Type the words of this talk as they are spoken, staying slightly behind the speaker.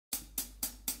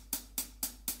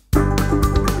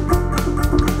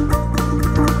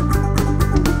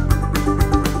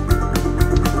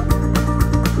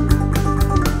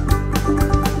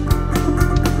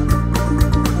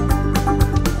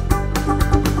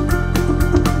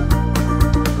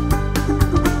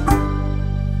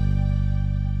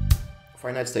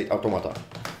finite state automata.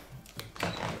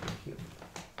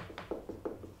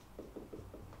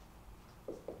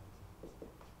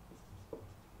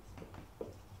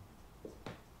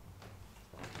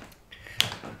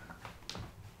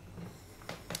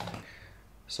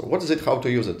 So what is it, how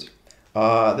to use it?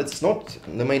 That's not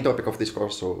the main topic of this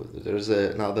course, so there's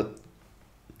another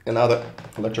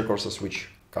lecture courses which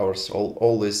covers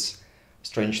all these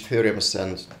strange theorems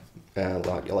and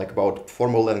like about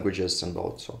formal languages and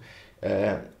all. So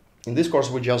in this course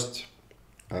we just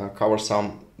cover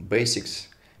some basics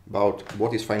about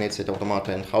what is finite state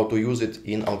automata and how to use it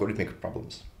in algorithmic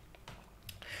problems.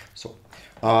 So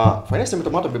finite state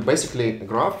automata is basically a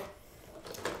graph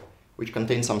which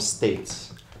contains some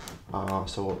states.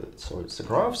 So it's a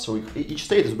graph, so each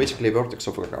state is basically a vertex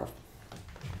of a graph.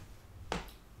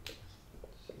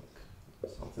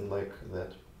 Something like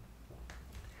that.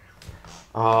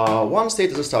 One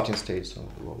state is a starting state, so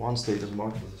one state is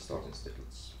marked as a starting state.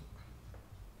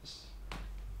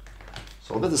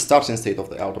 So that's the starting state of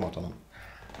the automaton.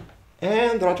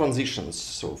 And there are transitions,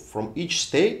 so from each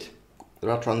state there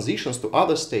are transitions to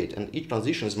other state, and each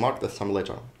transition is marked with some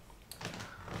letter.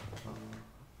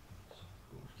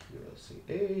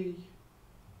 A,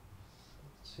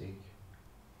 let's say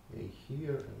A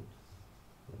here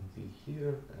and B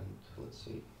here, and let's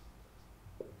say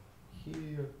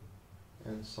here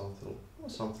and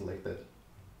something like that.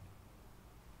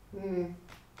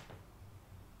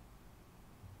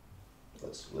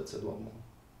 Let's add one more.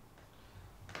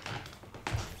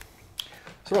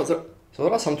 So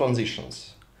there are some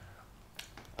transitions.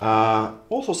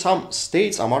 Also, some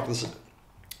states are marked as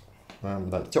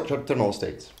terminal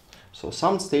states. So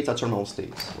some states are terminal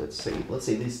states. Let's say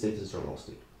this state is terminal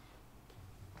state.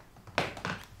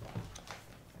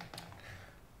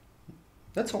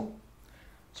 That's all.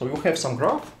 So you have some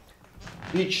graph.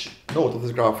 Each node of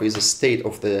this graph is a state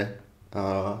of the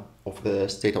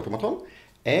state automaton,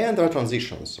 and there are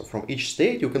transitions. So from each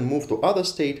state you can move to other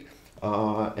state,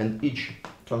 and each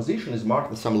transition is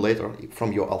marked with some letter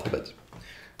from your alphabet.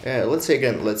 Let's say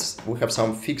again, we have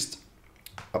some fixed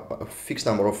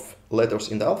number of letters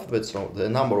in the alphabet, so the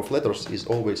number of letters is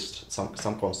always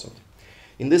some constant.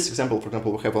 In this example, for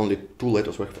example, we have only 2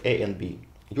 letters, we have A and B.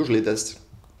 Usually that's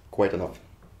quite enough.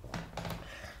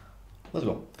 Let's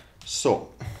go. So,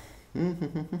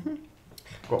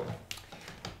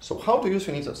 So how to use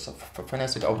finite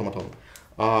state automaton?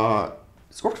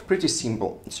 It's works pretty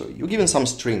simple. So you're given some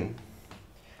string.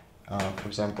 For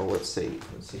example, let's say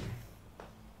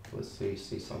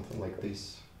something like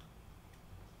this.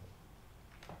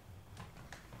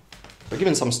 So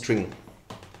given some string,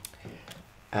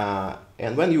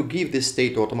 and when you give this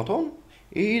state to automaton,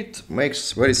 it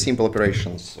makes very simple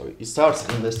operations. So it starts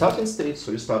in the starting state,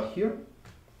 so you start here,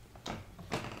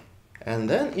 and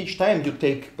then each time you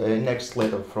take a next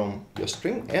letter from your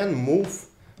string and move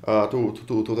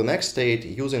to the next state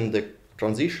using the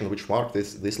transition which marked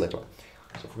this letter.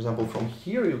 So for example, from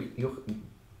here you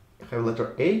have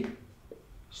letter A,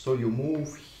 so you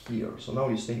move here. So now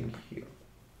you're staying here.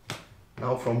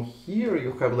 Now from here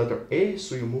you have letter A,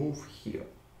 so you move here.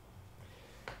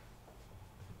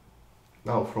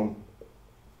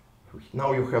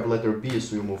 Now you have letter B,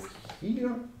 so you move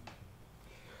here.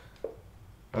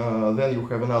 Then you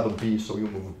have another B, so you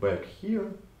move back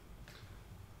here.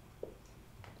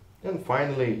 And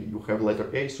finally you have letter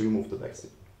A, so you move to the next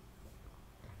state.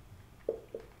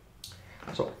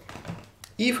 So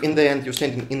if in the end you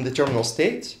stand in the terminal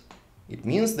state, it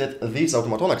means that this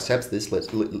automaton accepts this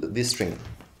string.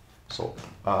 So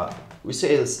we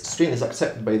say this string is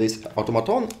accepted by this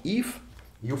automaton if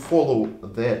you follow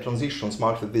the transitions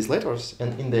marked with these letters,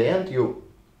 and in the end you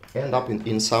end up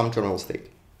in some terminal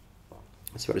state.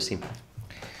 It's very simple.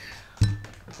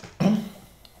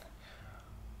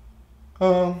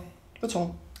 That's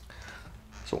all.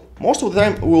 So most of the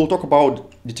time we will talk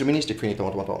about deterministic finite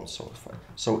automatons.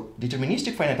 So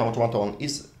deterministic finite automaton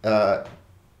is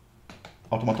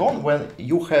automaton when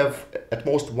you have at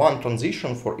most one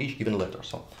transition for each given letter.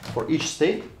 So for each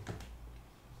state,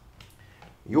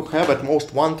 you have at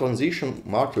most one transition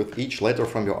marked with each letter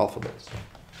from your alphabet.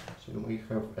 So you may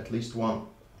have at least one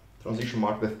transition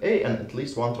marked with A and at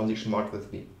least one transition marked with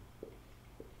B.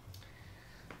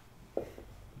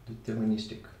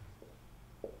 Deterministic.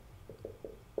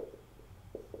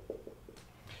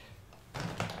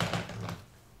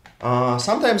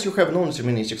 Sometimes you have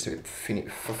non-deterministic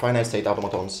finite state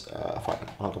automatons,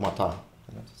 automata,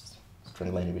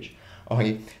 strange language.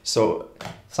 Okay, so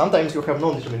sometimes you have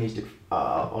non-deterministic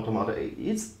automata.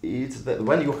 It's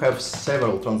when you have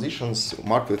several transitions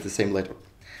marked with the same letter.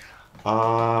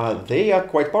 They are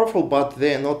quite powerful, but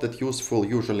they are not that useful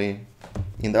usually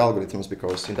in the algorithms,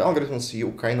 because in the algorithms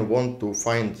you kind of want to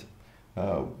find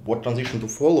what transition to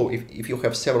follow. If you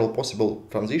have several possible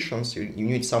transitions, you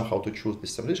need somehow to choose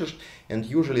these transitions, and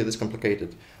usually this is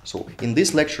complicated. So in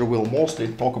this lecture we'll mostly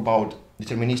talk about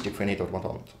deterministic finite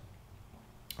automaton.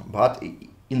 But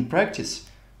in practice,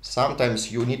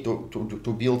 sometimes you need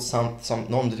to build some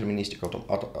non-deterministic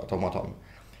automaton.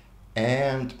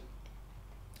 And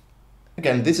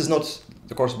again, this is not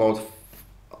the course about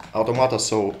automata,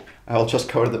 so I'll just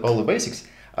cover all the basics.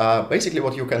 Basically,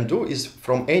 what you can do is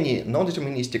from any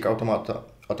non-deterministic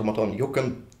automaton, you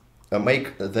can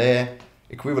make the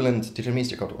equivalent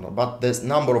deterministic automaton, but the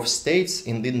number of states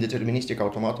in the deterministic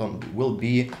automaton will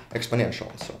be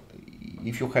exponential. So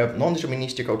if you have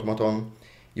non-deterministic automaton,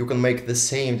 you can make the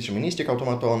same deterministic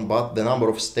automaton, but the number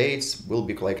of states will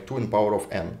be like 2 in the power of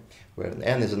n, where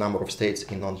n is the number of states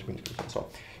in non-deterministic automaton. So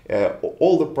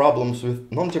all the problems with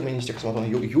non-deterministic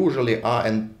automaton usually are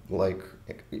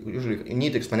usually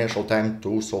need exponential time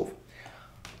to solve.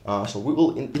 So we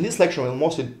will in this lecture we'll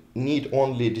mostly need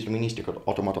only deterministic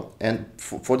automaton, and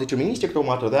for deterministic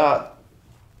automata there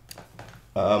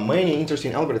are many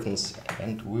interesting algorithms,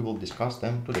 and we will discuss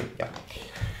them today. Yeah.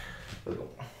 Let's go.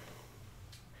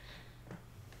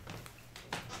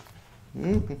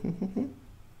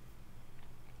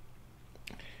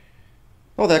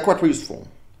 Oh, they're quite useful.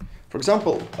 For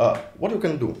example, what you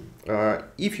can do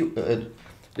if you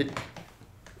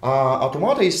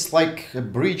automata is like a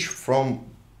bridge from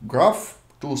graph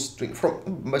to string,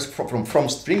 from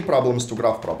string problems to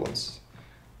graph problems.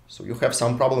 So you have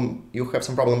some problem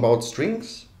about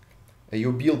strings,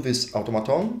 you build this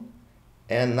automaton,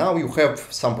 and now you have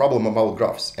some problem about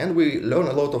graphs, and we learn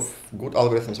a lot of good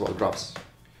algorithms about graphs.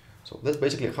 So that's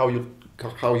basically how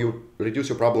you reduce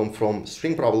your problem from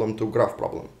string problem to graph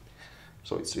problem.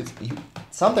 So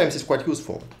sometimes it's quite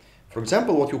useful. For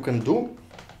example, what you can do.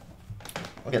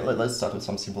 Okay, let's start with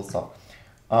some simple stuff.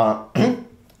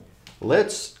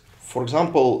 For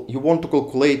example, you want to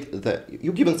calculate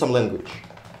you're given some language.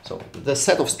 So the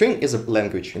set of string is a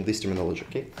language in this terminology.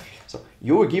 Okay, so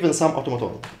you were given some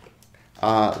automaton.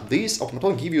 This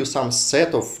automaton give you some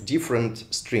set of different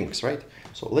strings, right?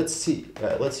 So let's see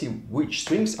which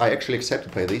strings are actually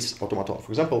accepted by this automaton.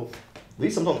 For example,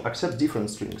 this automaton accepts different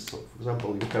strings. So for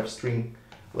example, you have string,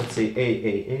 let's say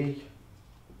AAA,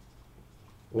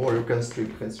 or you can string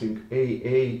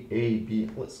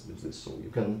AAAB. Let's use this. So you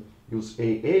can use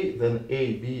AA, then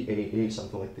AB, AA,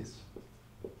 something like this.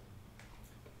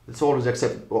 It's always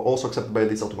also accepted by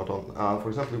this automaton. For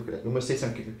example, you must say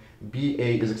something.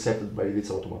 BA is accepted by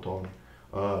this automaton.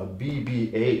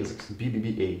 BBBA is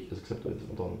accepted by this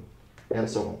automaton, and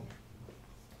so on.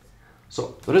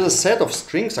 So there is a set of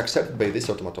strings accepted by this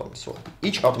automaton. So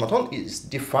each automaton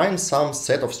defines some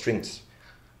set of strings.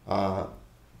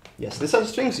 Yes, this set of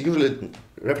strings usually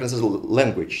references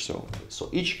language. So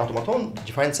each automaton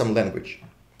defines some language.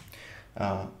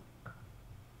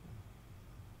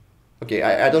 Okay,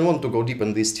 I don't want to go deep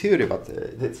in this theory, but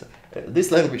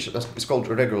this language is called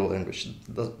regular language.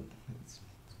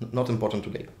 It's not important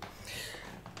today.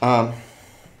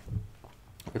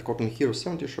 According here,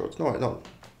 70 shorts. No.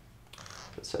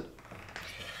 That's it.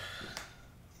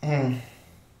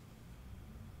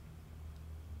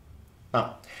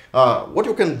 What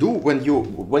you can do when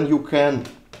you can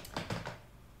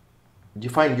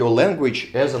define your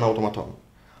language as an automaton,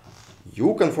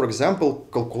 you can, for example,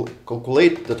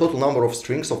 calculate the total number of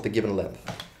strings of the given length.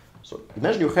 So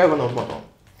imagine you have an automaton.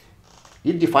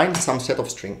 It defines some set of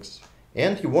strings,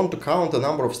 and you want to count the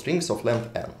number of strings of length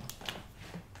n.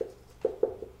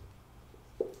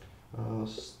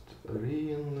 Strings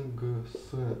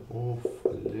of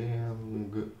length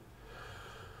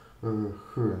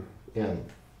n.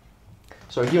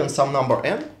 So given some number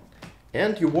n,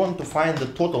 and you want to find the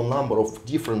total number of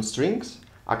different strings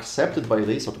accepted by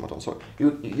this automaton. So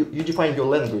you define your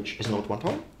language as an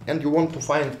automaton, and you want to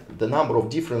find the number of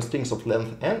different strings of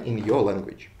length n in your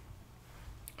language.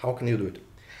 How can you do it?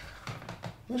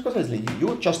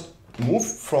 You just move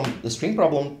from the string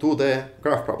problem to the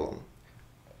graph problem.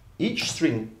 Each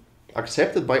string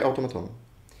accepted by automaton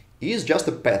is just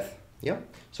a path. Yeah.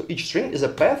 So each string is a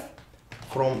path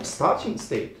from starting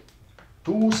state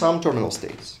to some terminal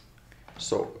states.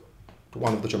 So to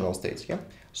one of the terminal states. Yeah.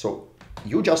 So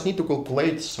you just need to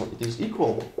calculate. So it is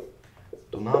equal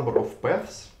to number of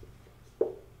paths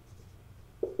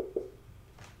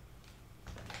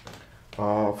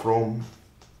from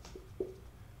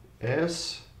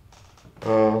S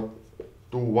to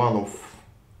one of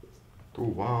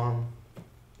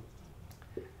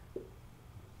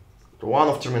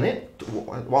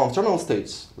terminal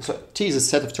states. So T is a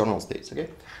set of terminal states, okay,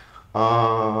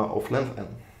 of length n.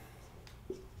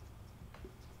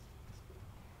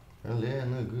 And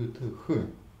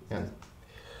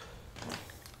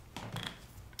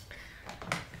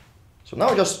so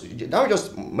now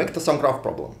just make some graph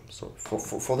problem. So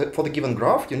for the given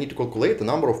graph, you need to calculate the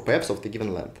number of paths of the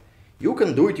given length. You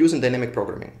can do it using dynamic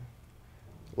programming.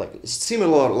 Like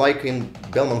similar like in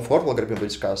Bellman-Ford algorithm we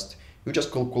discussed. You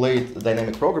just calculate the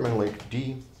dynamic programming like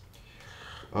d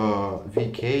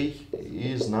vk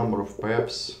is number of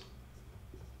paths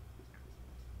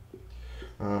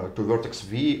to vertex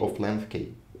v of length k.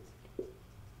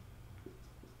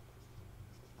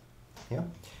 Yeah.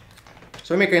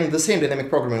 So we make the same dynamic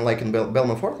programming like in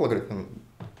Bellman-Ford algorithm,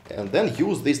 and then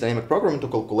use this dynamic programming to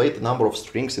calculate the number of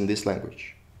strings in this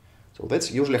language. So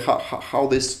that's usually how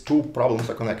these two problems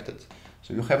are connected.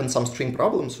 So you have some string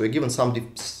problems, so you're given some,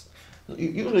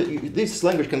 usually this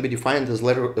language can be defined as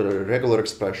regular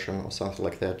expression or something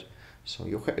like that. So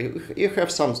you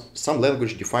have some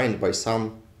language defined by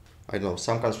some, I don't know,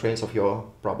 some constraints of your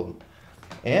problem.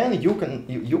 And you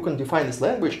can define this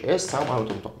language as some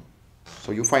automaton.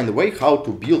 So you find a way how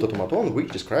to build automaton which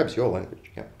describes your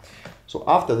language. Yeah. So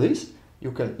after this,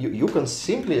 you can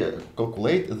simply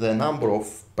calculate the number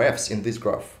of paths in this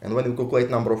graph. And when you calculate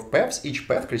number of paths, each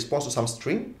path corresponds to some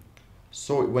string.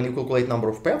 So when you calculate number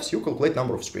of paths, you calculate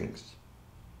number of strings.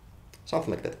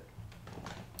 Something like that.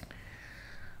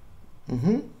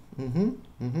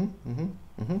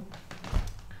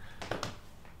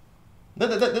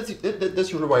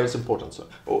 That's usually why it's important. So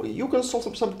you can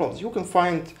solve some problems. You can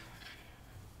find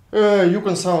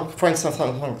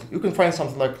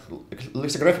something like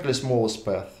lexicographically smallest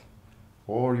path,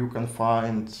 or you can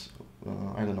find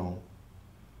I don't know.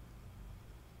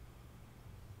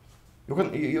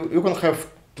 You can have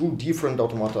two different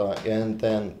automata and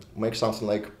then make something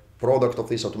like product of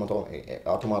this automata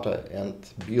and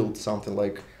build something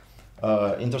like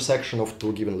intersection of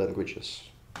two given languages.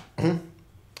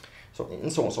 So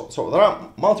and so on. So there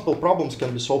are multiple problems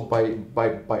can be solved by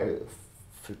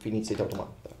finite state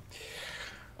automata.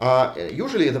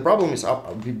 Usually the problem is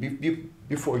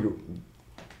before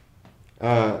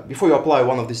you apply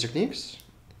one of these techniques.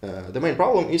 The main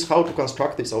problem is how to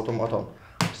construct this automaton.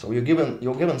 So you're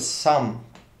given some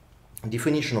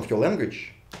definition of your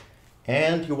language,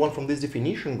 and you want from this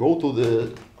definition go to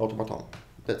the automaton.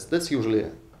 That's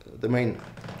usually the main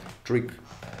trick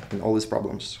in all these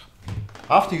problems.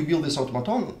 After you build this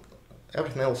automaton,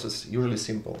 everything else is usually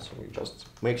simple. So you just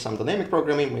make some dynamic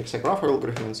programming, make some graph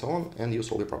algorithm, and so on, and you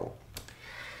solve the problem.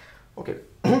 Okay.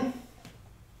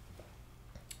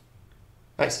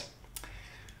 Nice.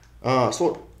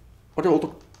 So what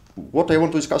I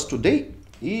want to discuss today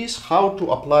is how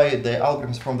to apply the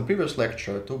algorithms from the previous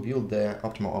lecture to build the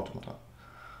optimal automata.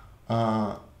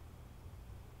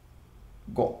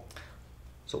 Go.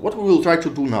 So what we will try to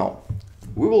do now,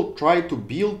 we will try to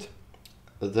build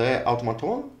the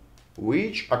automaton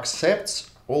which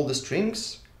accepts all the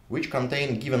strings which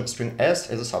contain given string s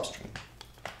as a substring.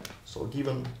 So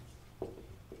given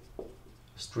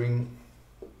string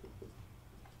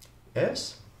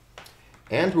s,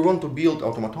 and we want to build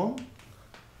automaton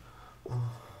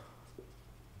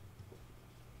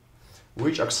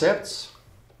which accepts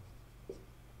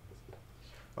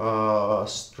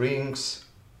strings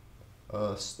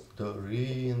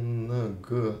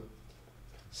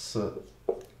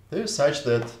such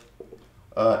that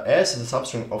s is a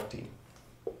substring of t.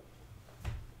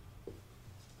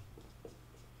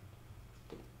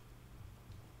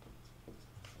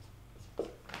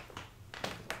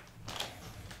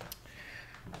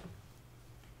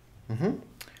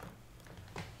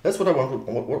 That's what I want to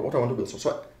build.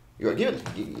 So you are given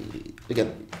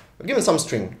some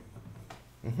string.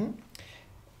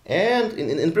 And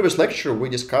in previous lecture we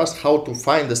discussed how to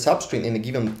find the substring in a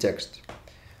given text.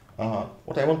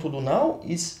 What I want to do now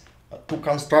is to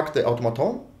construct the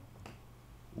automaton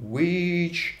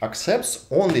which accepts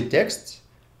only texts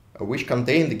which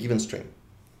contain the given string.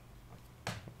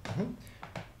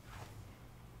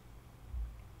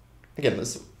 Again,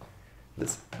 this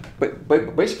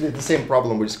basically the same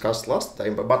problem we discussed last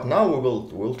time, but now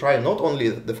we'll try not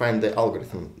only define the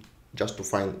algorithm just to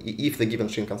find if the given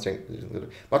string constraint,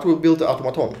 but we'll build the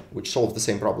automaton which solves the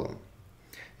same problem.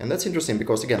 And that's interesting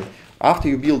because, again, after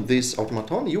you build this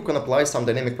automaton, you can apply some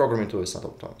dynamic programming to this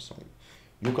automaton. So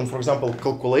you can, for example,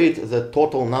 calculate the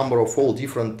total number of all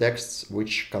different texts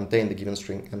which contain the given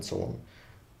string and so on.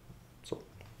 So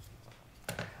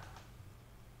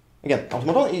again,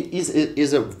 automaton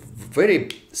is a very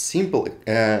simple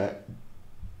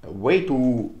way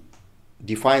to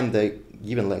define the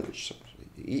given language. So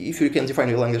if you can define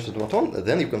your language automaton,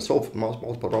 then you can solve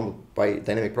multiple problems by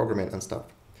dynamic programming and stuff.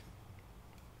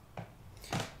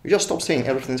 You just stop saying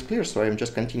everything is clear, so I'm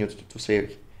just continued to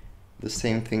say the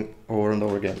same thing over and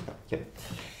over again. Okay.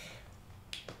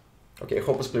 Okay, I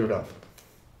hope it's clear enough.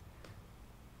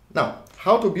 Now,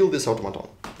 how to build this automaton?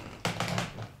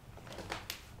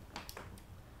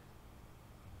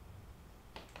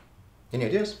 Any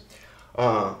ideas?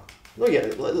 No,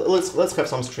 yeah, let's have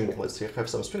some string. Let's have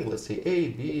some string. Let's say A,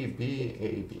 B, B,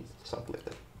 A, B, something like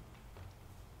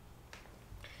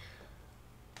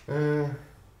that.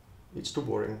 It's too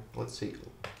boring. Let's see.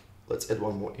 Let's add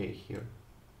one more A here.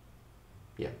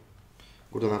 Yeah,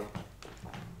 good enough.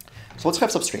 So let's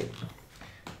have substring.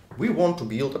 We want to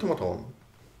build automaton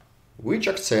which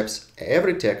accepts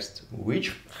every text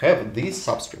which have this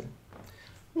substring.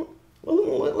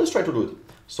 Well, let's try to do it.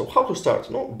 So how to start?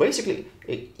 No, basically,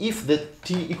 if the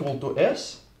t equal to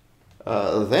s,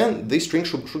 then this string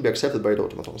should be accepted by the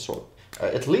automaton. So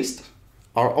at least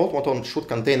our automaton should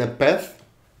contain a path,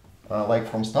 like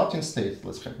from starting state.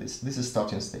 Let's have this. This is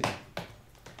starting state.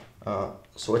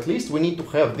 So at least we need to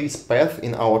have this path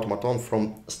in our automaton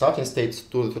from starting state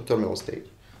to the terminal state.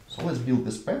 So let's build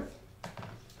this path.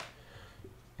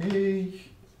 A,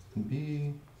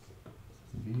 B,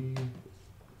 B,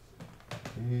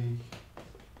 A,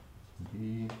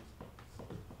 B,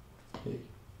 A.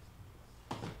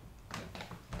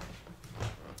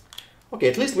 Okay,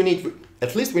 at least we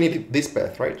need this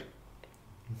path, right?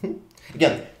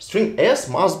 Again, string s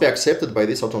must be accepted by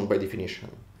this automaton by definition.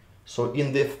 So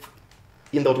in the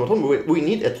automaton we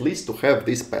need at least to have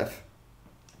this path.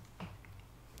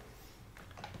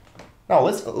 Now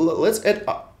let's add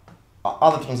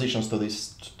other transitions to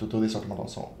this automaton.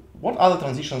 So what other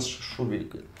transitions should we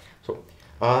do? So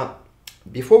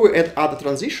before we add other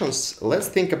transitions, let's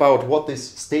think about what these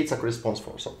states are corresponds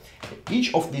for. So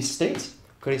each of these states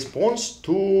corresponds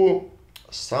to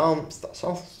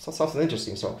something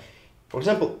interesting. So for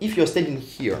example, if you're standing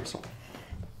here, so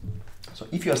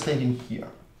if you are standing here,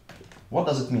 what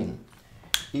does it mean?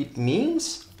 It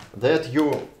means that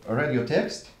you read your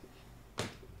text.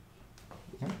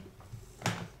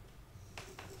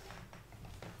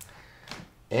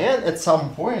 And at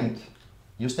some point,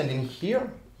 you're standing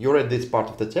here, you read this part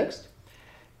of the text,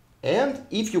 and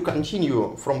if you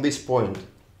continue from this point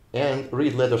and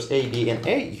read letters A, B, and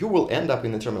A, you will end up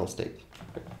in the terminal state.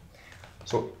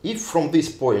 So if from this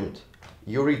point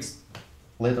you read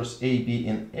letters A, B,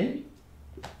 and A,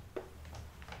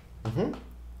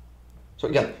 so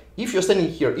again, if you're standing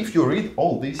here, if you read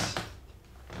all these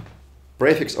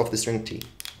prefix of the string t,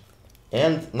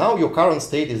 and now your current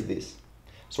state is this.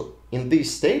 So in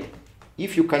this state,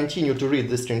 if you continue to read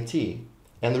the string t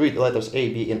and read letters A,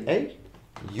 B, and A,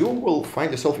 you will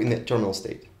find yourself in the terminal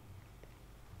state.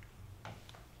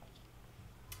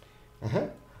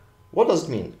 What does it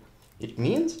mean? It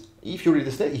means if you read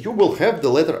the state, you will have the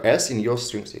letter S in your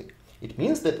string state. It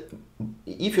means that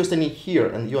if you're standing here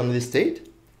and you're in this state,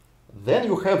 then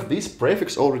you have this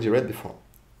prefix already read before.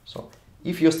 So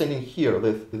if you're standing here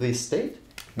with this state,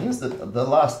 it means that the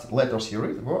last letters you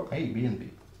read were A, B, and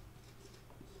B.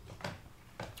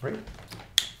 Right?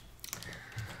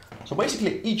 So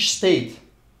basically each state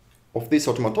of this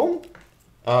automaton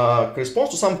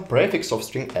corresponds to some prefix of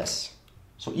string S.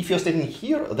 So if you're standing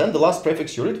here, then the last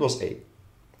prefix you read was A.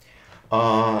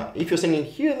 If you're standing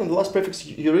here, then the last prefix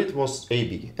you read was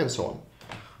AB, and so on.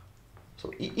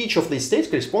 So each of these states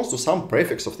corresponds to some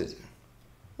prefix of this.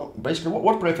 No, basically,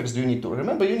 what prefix do you need to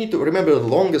remember? You need to remember the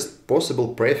longest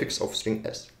possible prefix of string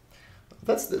S.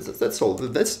 That's all.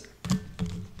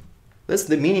 That's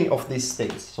the meaning of these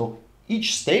states. So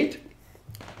each state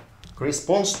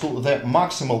corresponds to the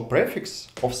maximal prefix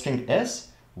of string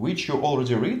S, which you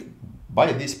already read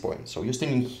by this point. So you're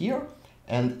standing here,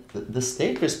 and the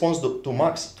state corresponds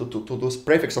to this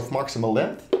prefix of maximal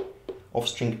length of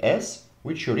string S,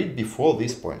 which you read before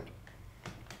this point.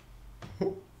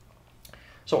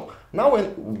 So now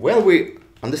when we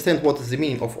understand what is the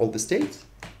meaning of all the states,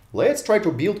 let's try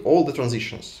to build all the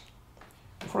transitions.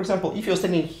 For example, if you're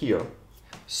standing here,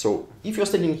 so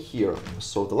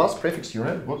the last prefix you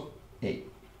read was A.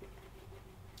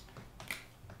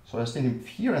 So I'm standing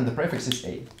here and the prefix is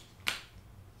A.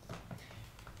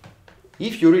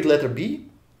 If you read letter B,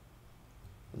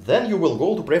 then you will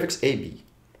go to prefix AB.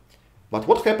 But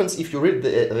what happens if you read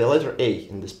the letter A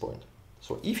in this point?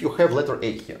 So if you have letter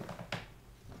A here,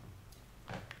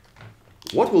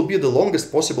 what will be the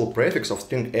longest possible prefix of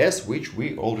string S which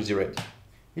we already read?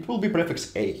 It will be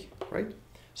prefix A, right?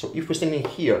 So if we're standing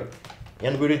here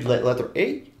and we read letter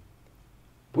A,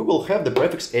 we will have the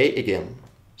prefix A again.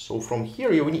 So from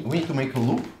here we need to make a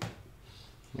loop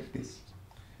like this.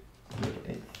 Letter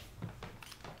A.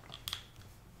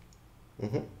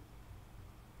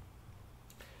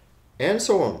 And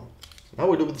so on. Now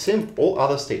we do the same for all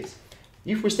other states.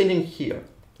 if we're standing here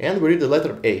and we read the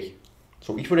letter A,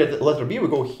 so if we read the letter B, we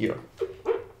go here.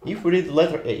 If we read the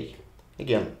letter A,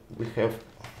 again, we have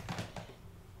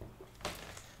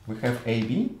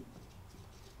AB,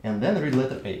 and then read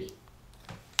letter A.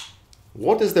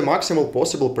 What is the maximal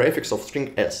possible prefix of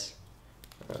string S?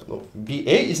 No,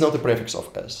 BA is not a prefix of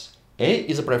S. A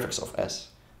is a prefix of S.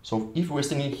 So if we're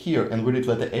standing here and we read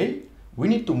letter A, we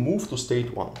need to move to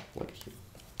state 1, like here.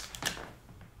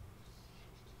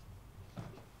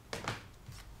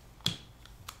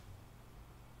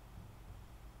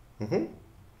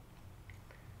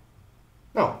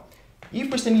 Now, if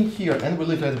we're standing here and we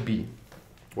read letter B,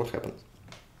 what happens?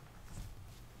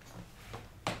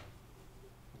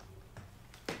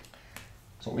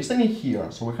 So we're standing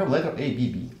here, so we have letter A, B,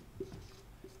 B.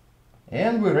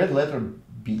 And we read letter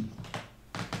B.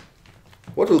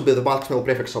 What will be the maximal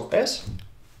prefix of S?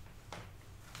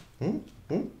 I'm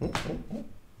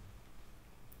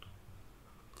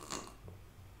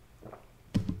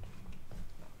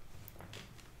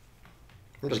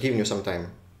just giving you some time.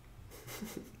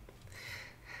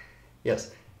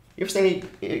 Yes. If we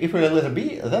read letter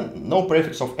B, then no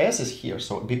prefix of S is here.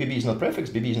 So BBB is not prefix,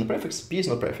 BB is not prefix, P is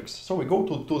not prefix. So we go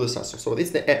to the substring. So this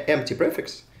is the empty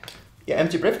prefix. Yeah,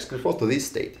 empty prefix corresponds to this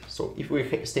state. So if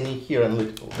we're standing here and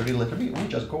read letter B, we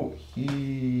just go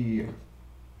here.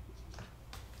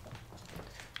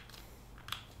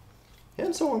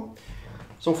 And so on.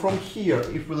 So from here,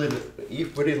 if we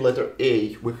read letter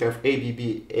A, we have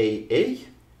ABB, AA.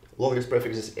 Longest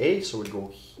prefix is A, so we go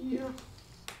here.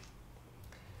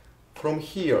 From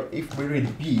here, if we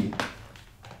read B,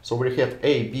 so we have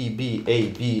A, B, B, A,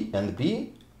 B, and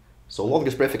B. So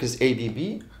longest prefix is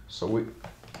ABB, so we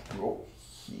go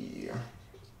here.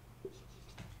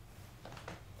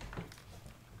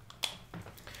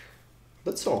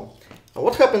 That's all. Now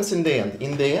what happens in the end?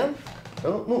 In the end,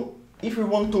 no, if we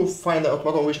want to find the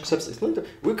automaton which accepts this linter,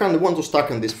 we kind of want to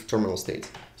stuck in this terminal state.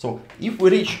 So if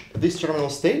we reach this terminal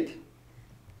state,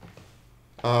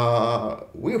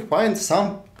 we find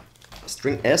some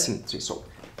string S in 3. So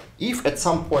if at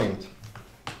some point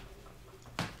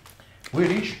we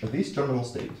reach this terminal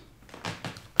state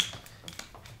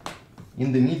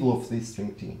in the middle of this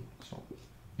string T, so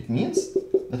it means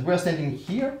that we are standing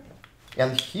here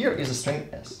and here is a string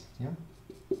S. Yeah?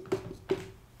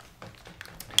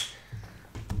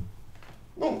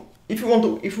 No, if you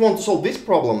want to solve this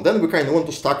problem, then we kind of want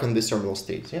to stuck in this terminal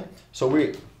state. Yeah. So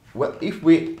if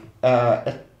we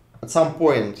at some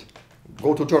point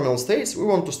go to terminal states, we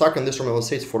want to stuck in this terminal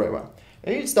states forever.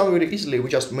 And it's done very easily. We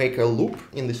just make a loop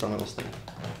in this terminal state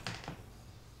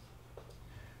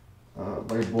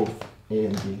by both A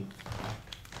and B.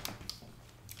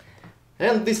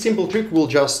 And this simple trick will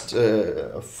just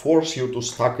force you to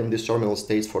stuck in this terminal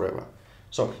states forever.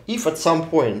 So if at some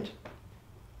point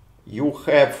you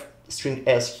have string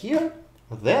S here,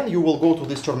 then you will go to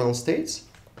these terminal states,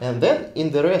 and then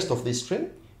in the rest of this string,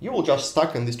 you will just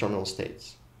stuck in these terminal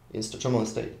states.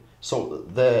 So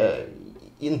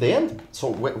in the end, so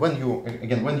when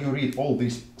you read all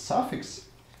these suffix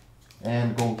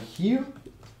and go here,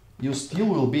 you still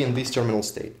will be in this terminal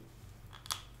state.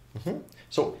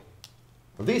 So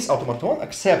this automaton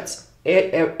accepts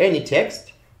any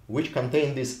text which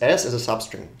contains this S as a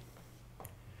substring.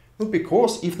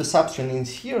 Because if the substring is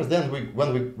here, then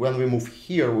when we move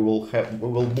here, we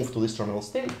will move to this terminal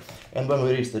state, and when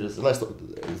we reach the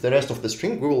rest of the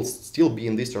string, we will still be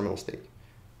in this terminal state.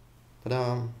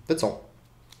 But that's all.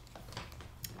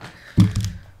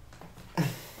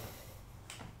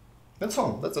 That's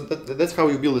all. That's how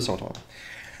you build this automaton.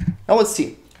 Now let's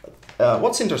see.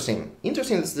 What's interesting?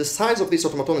 Interesting is the size of this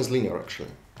automaton is linear actually.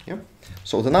 Yeah.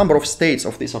 So the number of states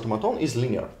of this automaton is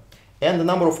linear. And the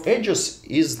number of edges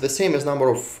is the same as number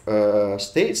of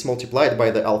states multiplied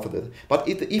by the alphabet. But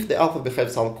if the alphabet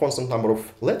has some constant number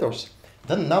of letters,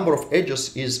 then number of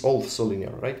edges is also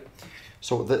linear, right?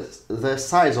 So the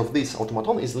size of this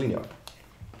automaton is linear.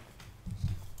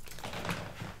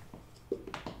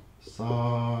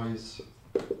 Size.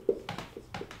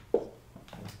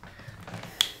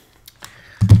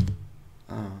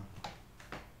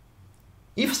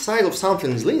 If size of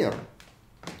something is linear,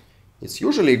 it's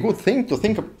usually a good thing to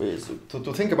think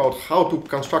about how to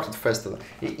construct it faster.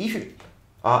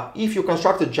 If you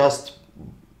construct it just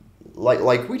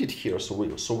like we did here, so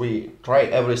we try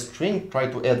every string, try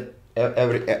to add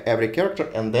every character,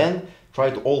 and then try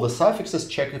to all the suffixes,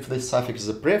 check if this suffix is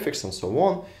a prefix, and so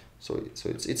on. So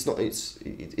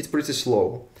it's pretty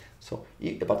slow. So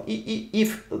but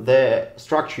if the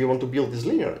structure you want to build is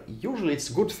linear, usually it's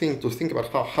a good thing to think about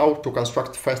how to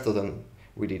construct faster than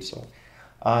we did so.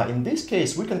 In this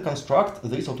case, we can construct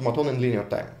this automaton in linear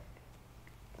time.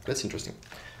 That's interesting.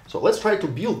 So let's try to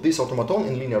build this automaton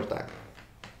in linear time.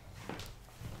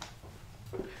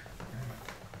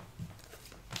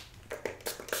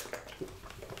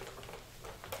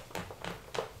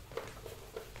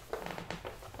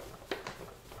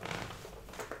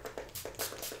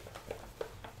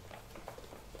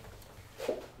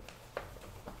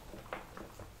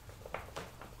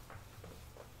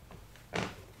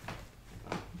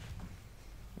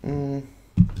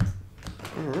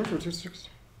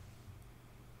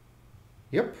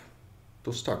 Yep,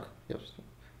 to stuck. Yes,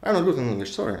 I'm not good in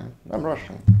English. Sorry, I'm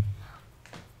Russian.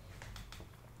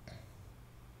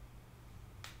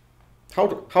 How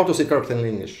to say character in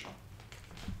English?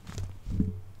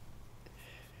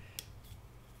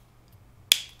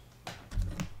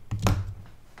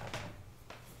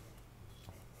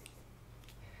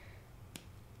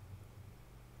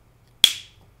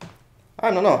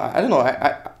 I don't know. I don't know.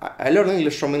 I learned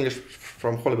English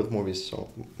from Hollywood movies, so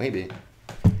maybe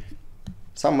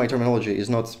some of my terminology is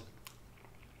not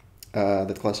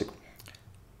that classic.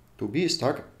 To be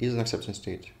stuck is an acceptance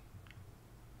state.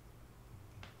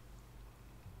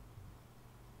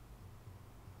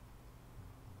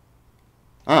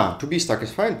 Ah, to be stuck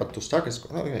is fine, but to stuck is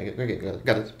okay.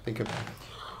 Got it. Thank you.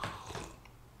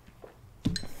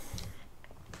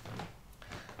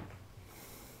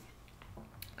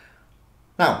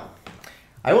 Now,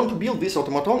 I want to build this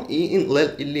automaton in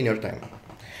linear time.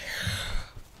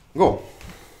 Go.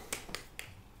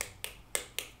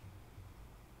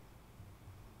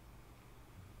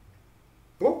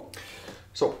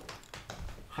 So,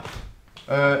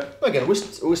 again,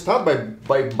 we start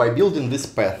by building this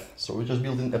path. So we're just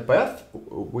building a path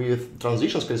with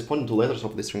transitions corresponding to letters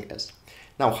of the string S.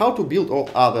 Now, how to build all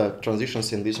other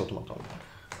transitions in this automaton?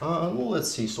 Well,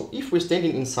 let's see. So if we're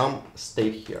standing in some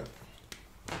state here,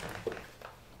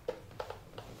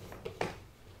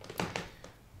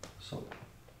 so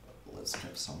let's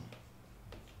have some.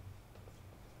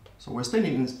 So we're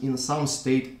standing in some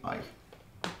state I.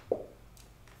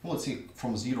 Well, let's see,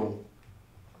 from 0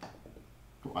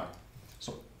 to I.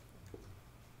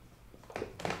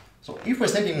 So if we're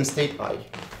standing in state I,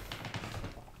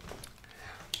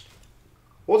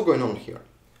 what's going on here?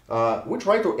 We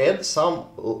try to add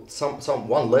some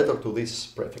one letter to this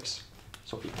prefix.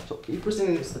 So if we're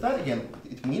standing in state I again,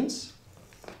 it means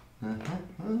that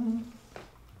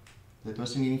we're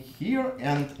standing here,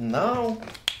 and now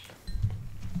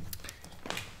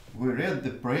we read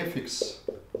the prefix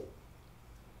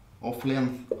of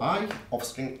length I of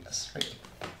string S, right?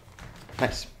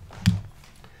 Nice.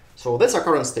 So that's our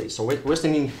current state. So we're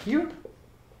standing here,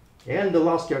 and the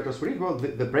last characters we read well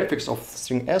the prefix of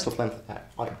string S of length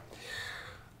I.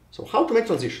 So how to make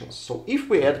transitions? So if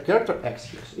we add character X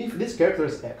here, so if this character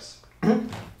is X,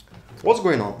 what's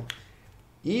going on?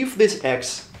 If this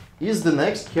X is the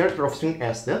next character of string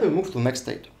S, then we move to the next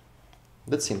state.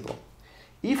 That's simple.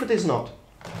 If it is not,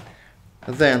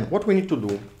 then what we need to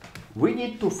do? We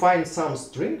need to find some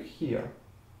string here,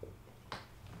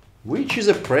 which is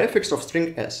a prefix of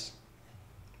string S.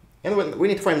 And we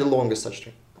need to find the longest such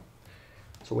string.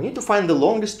 So we need to find the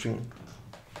longest string,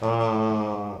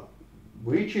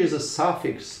 which is a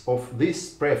suffix of this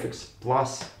prefix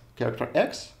plus character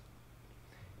X,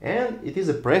 and it is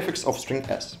a prefix of string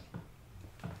S.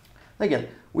 Again,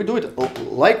 we do it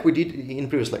like we did in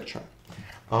previous lecture.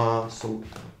 So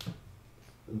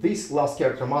this last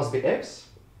character must be X,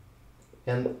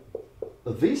 and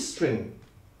this string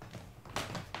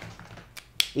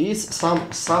is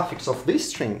some suffix of this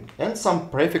string and some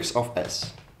prefix of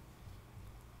S.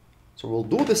 So we'll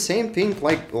do the same thing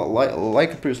like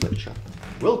in previous lecture.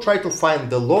 We'll try to find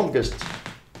the longest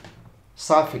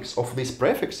suffix of this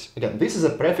prefix. Again, this is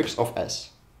a prefix of S.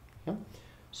 Yeah?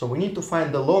 So we need to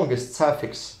find the longest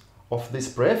suffix of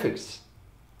this prefix,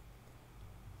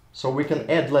 so we can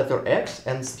add letter X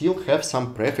and still have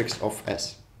some prefix of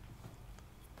S.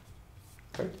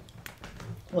 Okay.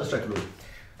 Let's try to do it.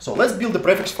 So let's build the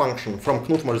prefix function from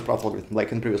Knut-Morris-Pratt algorithm,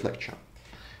 like in previous lecture.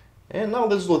 And now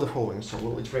let's do the following. So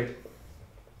we'll iterate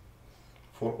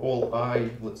for all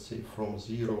I, let's say from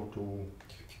 0 to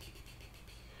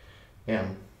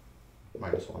n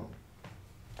minus 1.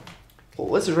 So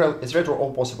let's iterate for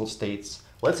all possible states.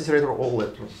 Let's iterate for all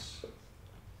letters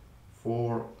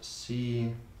for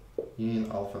C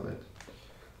in alphabet.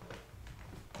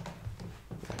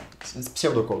 It's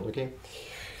pseudocode, okay?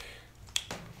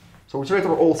 So we iterate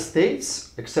over all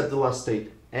states except the last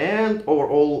state, and over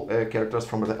all characters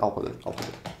from the alphabet.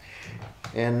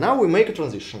 And now we make a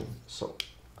transition. So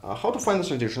how to find this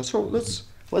transition? So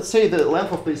let's say the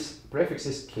length of this prefix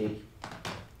is k.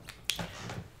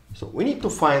 So we need to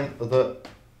find the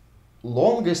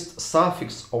longest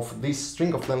suffix of this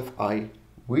string of length I,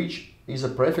 which is a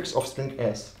prefix of string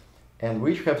s, and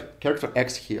which have character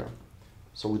x here.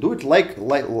 So we do it like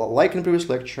in previous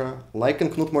lecture, like in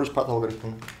Knut-Morris path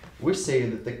algorithm. We say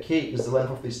that the k is the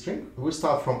length of this string. We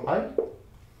start from I,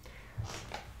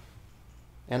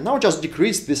 and now just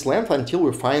decrease this length until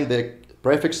we find the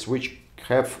prefix which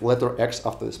have letter x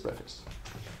after this prefix.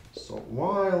 So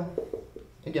while,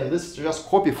 again, this is just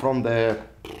copy from the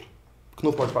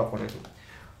Knut-Morris path algorithm.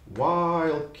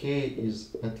 While k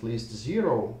is at least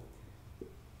 0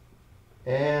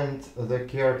 and the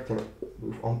character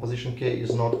on position k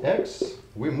is not x,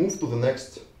 we move to the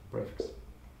next prefix.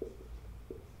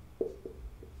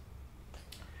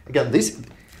 Again,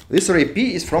 this array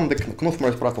p is from the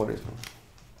Knut-Morris path algorithm.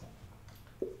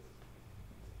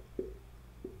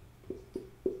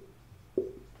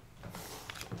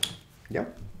 Yeah.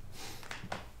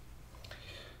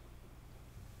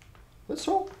 That's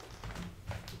all.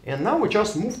 And now we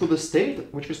just move to the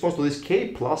state which responds to this k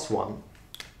plus 1.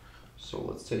 So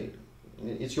let's say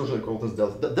it's usually called as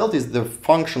delta. Delta is the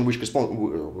function which responds,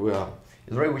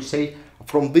 is right, which say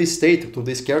from this state to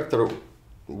this character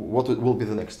what will be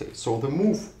the next state. So the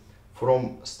move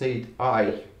from state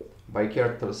I by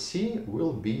character c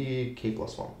will be k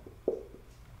plus 1.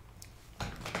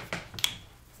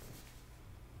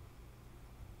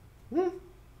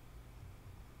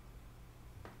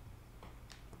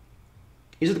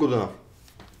 Is it good enough?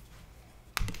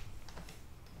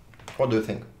 What do you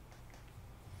think?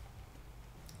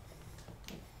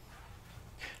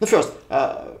 Now first,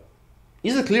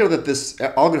 is it clear that this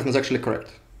algorithm is actually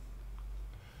correct?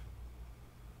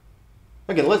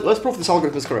 Again, let's prove this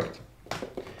algorithm is correct.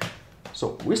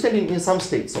 So we're standing in some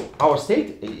state. So our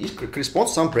state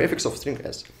corresponds to some prefix of string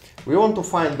s. We want to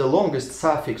find the longest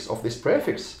suffix of this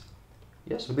prefix,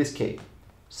 yes, with this k,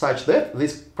 such that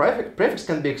this prefix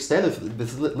can be extended with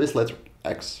this letter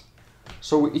x.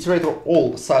 So we iterate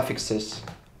all suffixes,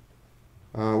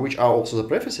 which are also the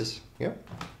prefixes, yeah,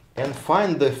 and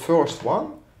find the first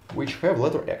one which have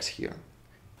letter x here.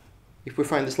 If we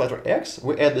find this letter x,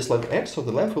 we add this letter x, so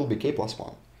the length will be k plus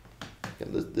 1.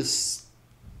 And this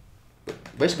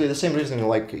basically the same reasoning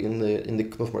like in the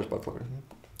Knut-Morris path algorithm.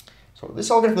 So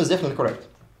this algorithm is definitely correct.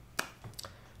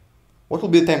 What will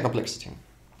be the time complexity?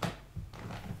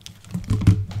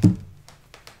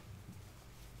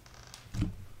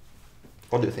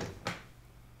 What do you think?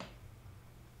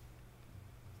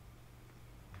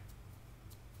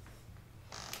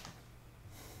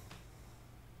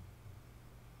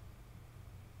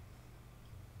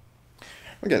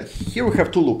 Again, here we have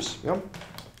two loops. Yeah?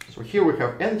 So here we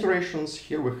have n iterations,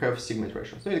 here we have sigma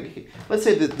iterations. Let's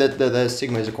say that the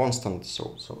sigma is a constant,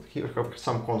 so here we have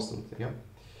some constant. Yeah.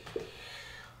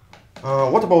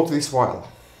 What about this while?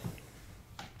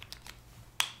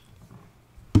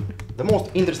 The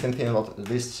most interesting thing about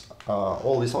this,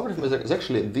 all this algorithm is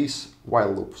actually this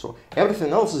while loop. So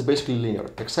everything else is basically linear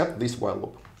except this while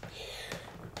loop.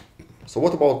 So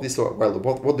what about this while loop?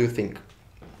 What do you think?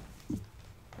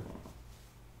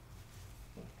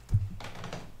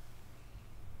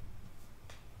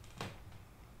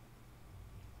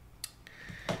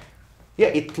 Yeah,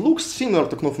 it looks similar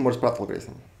to Knut-Morris path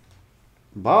algorithm,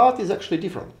 but it's actually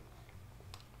different.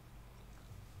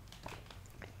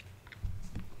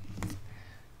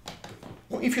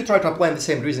 If you try to apply the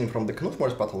same reasoning from the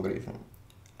Knut-Morris path algorithm,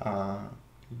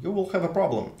 you will have a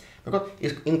problem. Because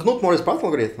in Knut-Morris path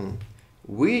algorithm,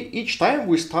 each time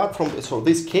we start from, so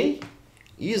this k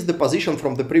is the position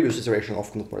from the previous iteration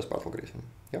of Knut-Morris path algorithm.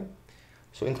 Yeah?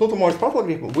 So in Knut-Morris path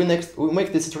algorithm, we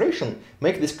make this iteration,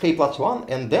 make this k plus 1,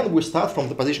 and then we start from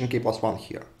the position k plus 1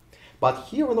 here. But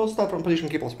here we don't start from position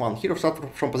k plus 1, here we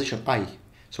start from position I.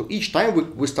 So each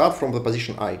time we start from the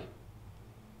position I.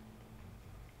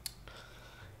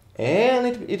 And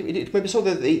it may be so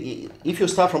that if you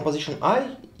start from position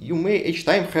I, you may each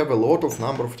time have a lot of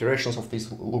number of iterations of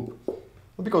this loop.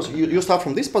 Because you start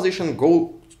from this position,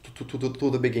 go to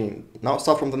the beginning. Now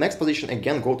start from the next position,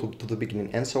 again go to the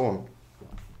beginning, and so on.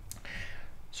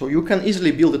 So you can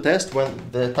easily build a test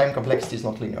when the time complexity is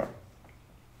not linear.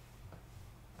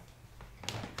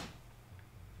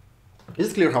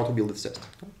 Is it clear how to build this test?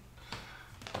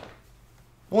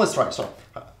 Well, let's try. So,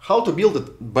 how to build a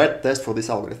bad test for this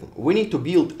algorithm? We need to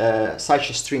build such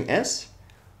a string s,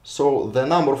 so the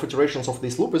number of iterations of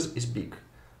this loop is big.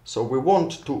 So we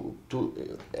want to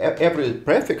every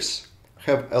prefix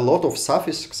have a lot of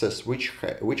suffixes which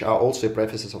are also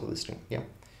prefixes of the string. Yeah.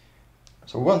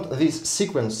 So we want this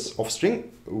sequence of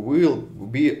string will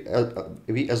be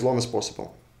as long as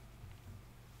possible.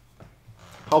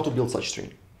 How to build such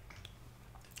string?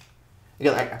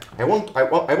 again, I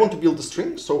want to build a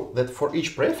string so that for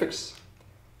each prefix,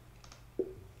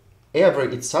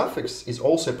 every its suffix is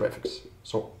also a prefix.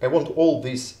 So I want all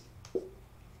these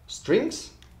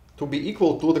strings to be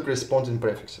equal to the corresponding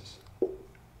prefixes.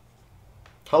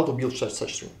 How to build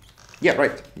such string? Yeah,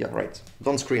 right. Yeah, right.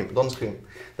 Don't scream. Don't scream.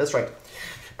 That's right.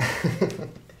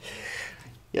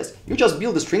 Yes, you just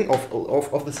build a string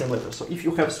of the same letter. So if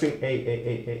you have string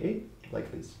A,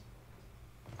 like this.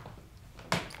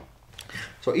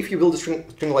 So if you build a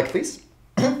string like this,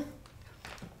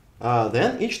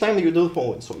 then each time you do the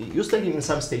following. So you're standing in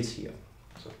some states here.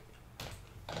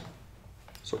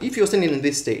 So if you're standing in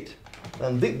this state,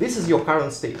 then this is your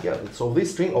current state. Yeah. So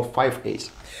this string of 5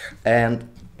 A's, and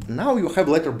now you have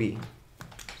letter B.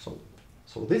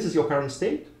 So this is your current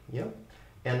state. Yeah.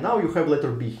 And now you have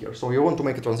letter B here. So you want to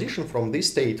make a transition from this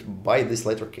state by this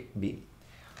letter B.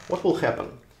 What will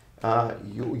happen?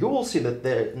 You will see that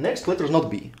the next letter is not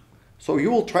B. So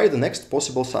you will try the next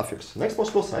possible suffix. Next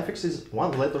possible suffix is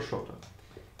one letter shorter.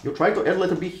 You try to add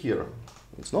letter B here.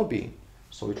 It's not B.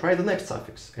 So you try the next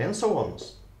suffix, and so on.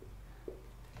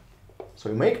 So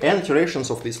you make n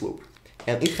iterations of this loop.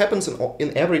 And it happens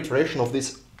in every iteration of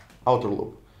this outer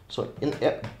loop. So in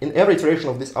every iteration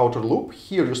of this outer loop,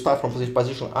 here you start from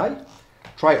position I,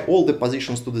 try all the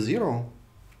positions to the 0,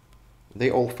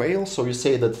 they all fail, so you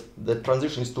say that the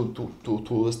transition is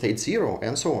to state 0,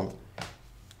 and so on.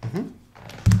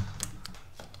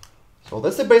 So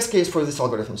that's the best case for this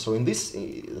algorithm. So in this,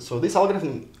 this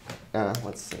algorithm,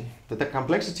 let's see, the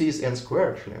complexity is n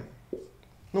squared actually.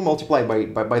 No, multiplied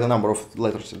by the number of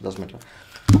letters. It doesn't matter.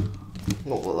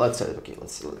 No, let's add. Okay,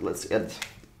 let's add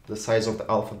the size of the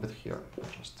alphabet here,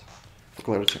 just for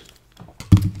clarity.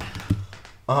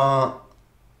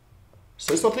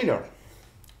 So it's not linear.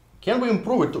 Can we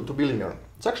improve it to be linear?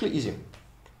 It's actually easy.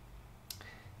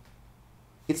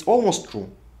 It's almost true.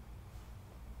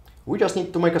 We just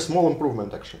need to make a small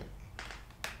improvement actually.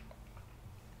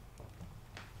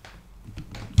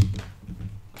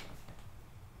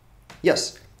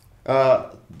 Yes,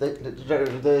 the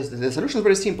solution is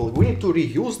very simple. We need to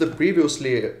reuse the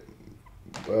previously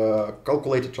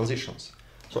calculated transitions.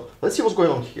 So let's see what's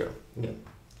going on here. Again,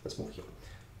 let's move here.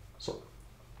 So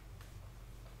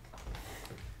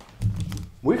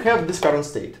we have this current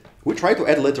state. We try to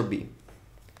add letter B.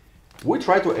 We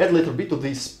try to add letter B to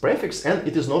this prefix, and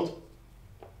it is not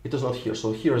here.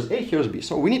 So here is A, here is B.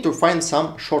 So we need to find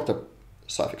some shorter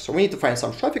suffix. So we need to find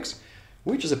some suffix,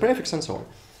 which is a prefix, and so on.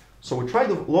 So we try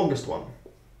the longest one.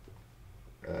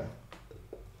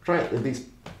 Try this.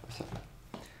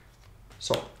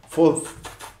 So for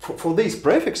this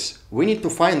prefix, we need to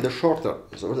find the shorter,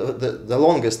 so the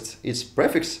longest is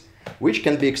prefix, which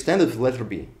can be extended with letter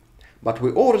B. But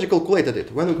we already calculated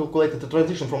it. When we calculated the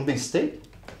transition from this state,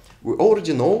 we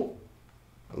already know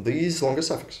this longest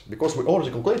suffix, because we already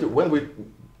calculated when we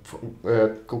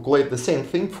calculate the same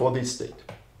thing for this state.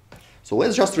 So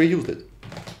let's just reuse it.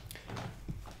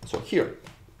 So here,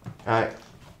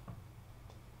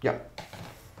 yeah,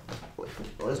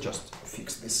 let's just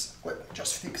fix this.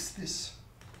 Let's fix this.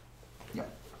 Yeah.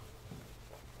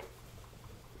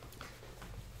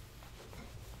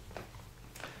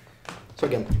 So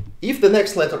again, if the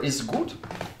next letter is good,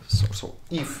 so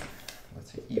if,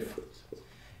 let's say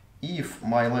if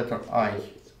my letter I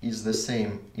is the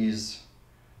same as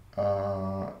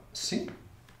C,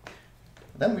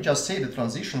 then we just say the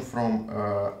transition from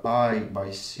I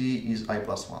by C is I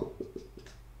plus 1.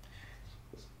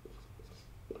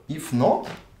 If not,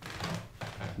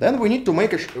 then we need to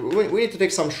make we need to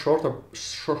take some shorter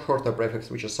prefix,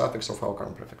 which is suffix of our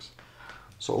current prefix.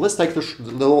 So let's take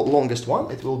the longest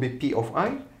one. It will be P of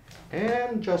I,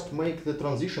 and just make the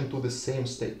transition to the same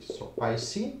state. So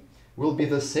IC will be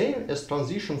the same as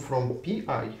transition from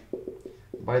PI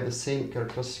by the same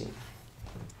character C.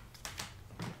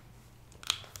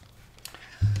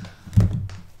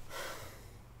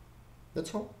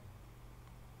 That's all.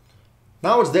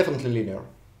 Now it's definitely linear.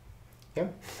 Yeah.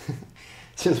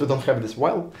 Since we don't have this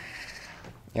while.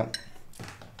 Yeah.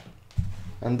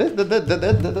 And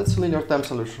that's a linear time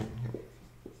solution.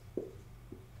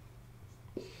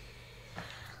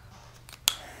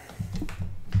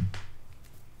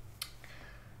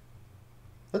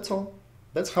 That's all.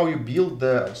 That's how you build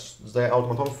the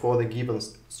automaton for the given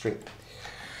string.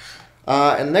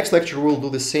 And next lecture we'll do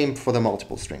the same for the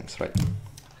multiple strings, right?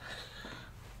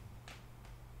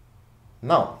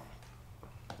 Now,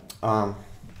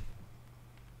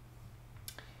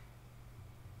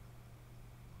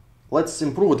 let's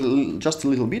improve it just a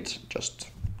little bit.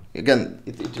 Just again,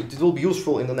 it will be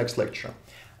useful in the next lecture.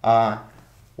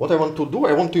 What I want to do,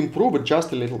 I want to improve it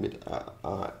just a little bit.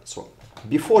 So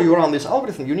before you run this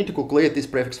algorithm, you need to calculate this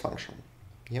prefix function.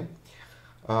 Yeah.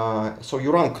 So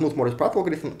you run Knuth-Morris-Pratt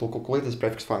algorithm to calculate this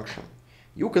prefix function.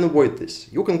 You can avoid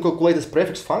this. You can calculate this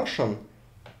prefix function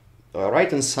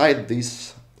right inside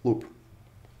this loop.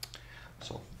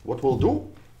 So what we'll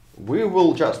do, we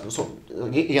will just, so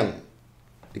again,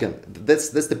 that's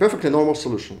the perfectly normal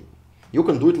solution. You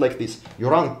can do it like this. You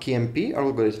run KMP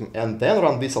algorithm and then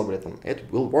run this algorithm.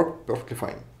 It will work perfectly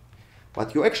fine.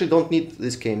 But you actually don't need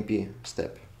this KMP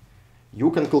step.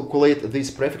 You can calculate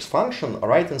this prefix function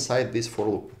right inside this for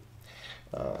loop.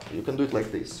 You can do it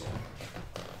like this.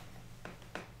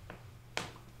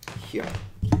 Here.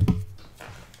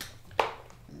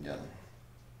 Yeah.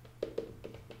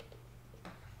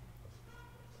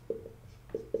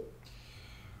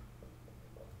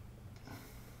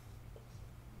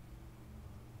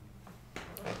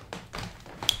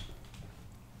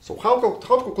 So how to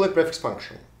calculate prefix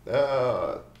function?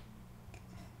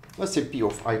 Let's say p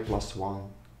of I plus 1.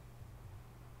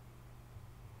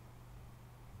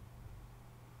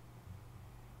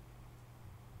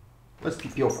 Let's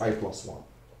keep p of I plus 1.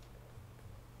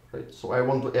 Right? So I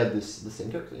want to add the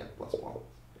same character, yeah, plus 1.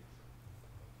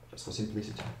 Just for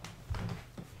simplicity.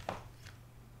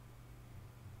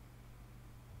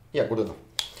 Yeah, good enough.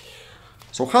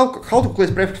 So how to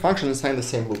calculate prefix function inside the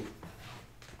same loop?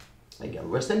 Again,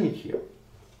 we're standing here.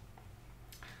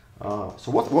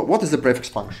 So what is the prefix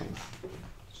function?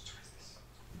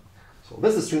 So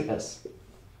this is string s.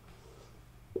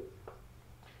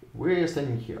 We're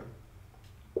standing here.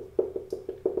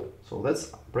 So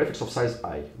that's prefix of size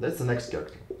I. That's the next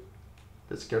character.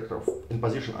 That's character in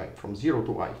position I, from 0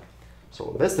 to I.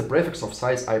 So that's the prefix of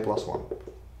size I plus 1.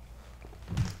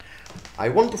 I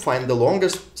want to find the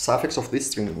longest suffix of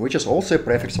this string, which is also a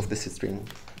prefix of this string.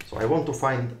 So I want to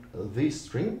find this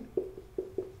string,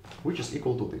 which is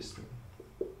equal to this string.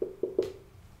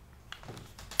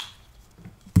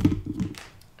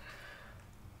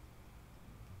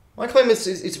 My claim is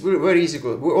it's very easy.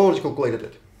 We already calculated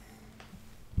it.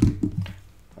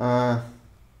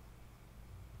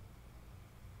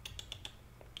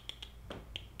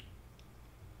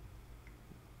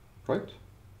 Right?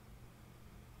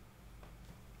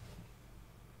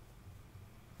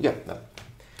 Yeah.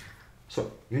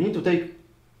 So you need to take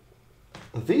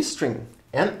this string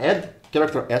and add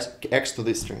character x to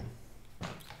this string.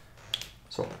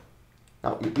 So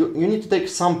now you need to take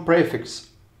some prefix,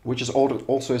 which is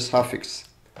also a suffix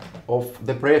of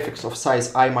the prefix of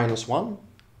size I minus 1.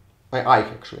 I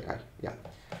actually, yeah.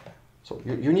 So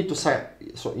you need to say,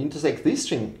 so you need to take this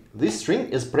string. This string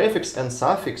is prefix and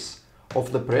suffix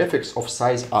of the prefix of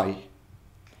size I,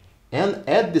 and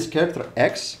add this character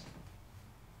x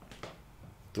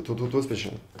to this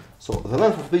position. So the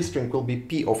length of this string will be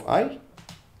p of I,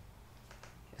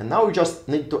 and now we just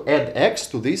need to add x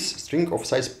to this string of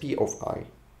size p of I.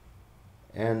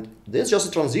 And this is just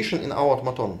a transition in our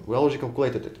automaton. We already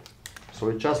calculated it. So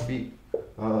it just be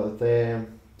the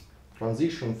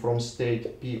transition from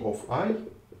state p of I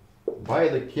by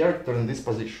the character in this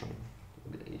position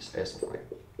is s of I.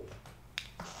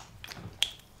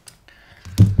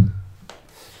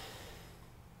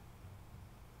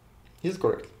 Is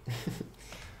correct.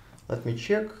 Let me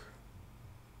check.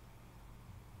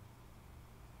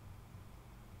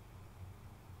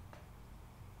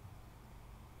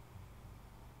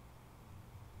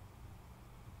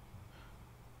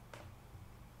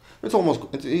 It's almost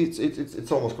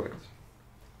almost correct.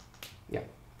 Yeah.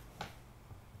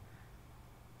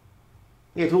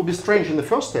 Yeah, it will be strange in the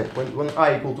first step when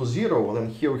I equal to 0, then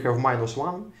here we have minus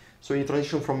 1. So you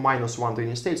transition from minus 1 to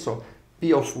any state. So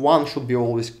p of 1 should be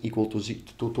always equal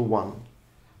to 1.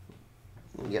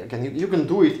 Yeah, you can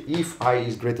do it if I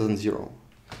is greater than 0.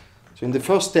 So in the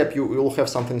first step you will have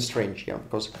something strange, yeah,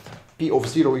 because p of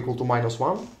 0 equal to minus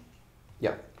 1.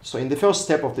 Yeah, so in the first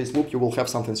step of this loop you will have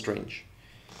something strange.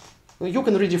 You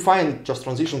can redefine just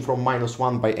transition from minus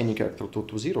 1 by any character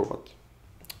to 0, but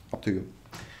up to you.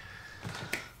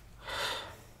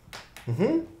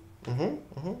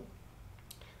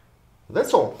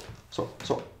 That's all. So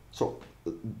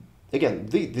again,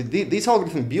 this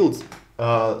algorithm builds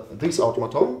this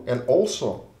automaton, and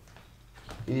also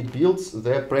it builds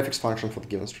the prefix function for the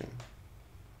given string.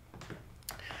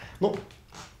 No,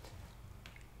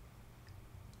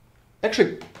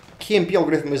 actually, KMP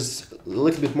algorithm is a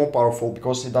little bit more powerful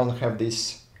because it doesn't have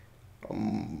this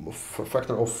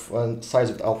factor of size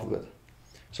of the alphabet.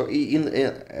 So in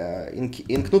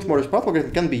Knuth-Morris-Pratt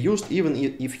algorithm can be used even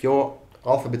if your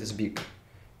alphabet is big,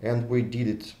 and we did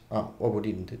it. We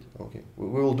didn't it. Okay, we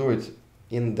will do it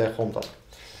in the home task.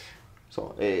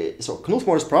 So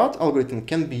Knuth-Morris-Pratt algorithm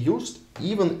can be used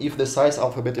even if the size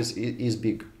alphabet is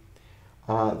big.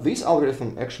 This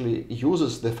algorithm actually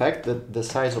uses the fact that the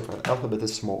size of an alphabet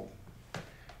is small.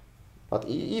 But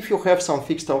if you have some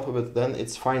fixed alphabet, then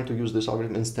it's fine to use this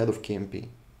algorithm instead of KMP.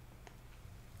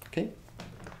 Okay?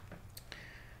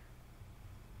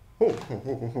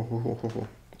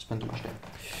 Spend too much time.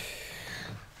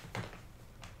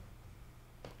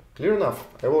 Clear enough.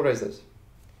 I will erase this.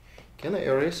 Can I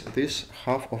erase this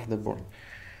half of the board?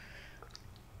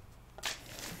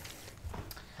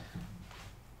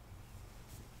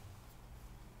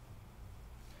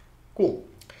 Cool.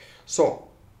 So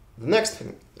the next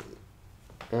thing,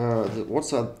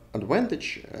 what's the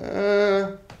advantage?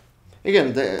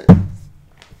 Again,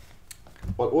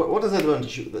 what is the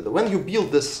advantage? When you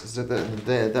build this,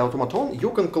 the automaton, you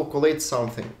can calculate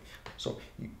something. So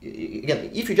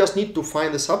again, if you just need to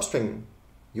find the substring,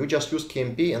 you just use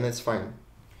KMP and it's fine.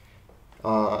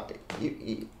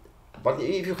 But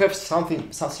if you have some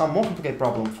more complicated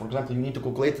problem, for example, you need to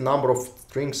calculate the number of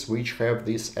strings which have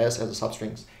this S as a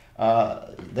substrings,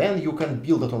 then you can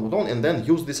build an automaton and then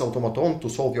use this automaton to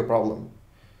solve your problem,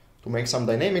 to make some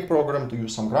dynamic program, to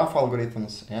use some graph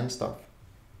algorithms and stuff.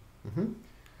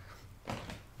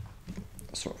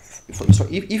 So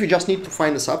if you just need to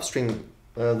find a substring,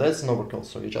 that's an overkill.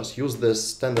 So you just use the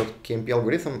standard KMP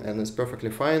algorithm and it's perfectly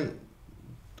fine.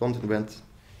 Don't invent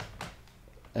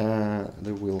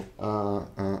the wheel.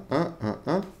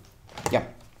 Yeah.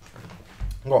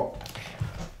 Go.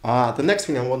 The next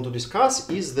thing I want to discuss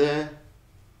is the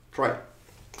try.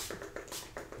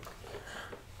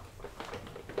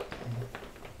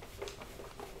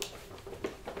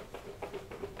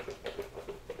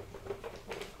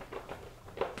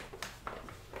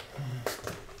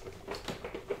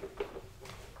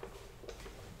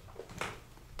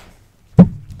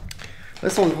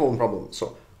 Let's solve the following problem.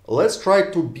 So let's try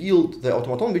to build the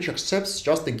automaton which accepts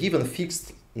just a given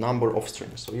fixed number of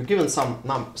strings. So you're given some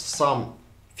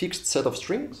fixed set of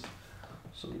strings.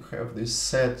 So you have this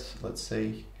set, let's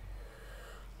say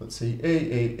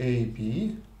A,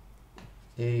 B,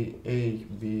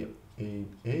 B,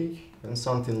 A, and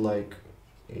something like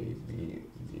A, B,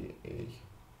 A,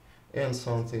 and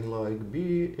something like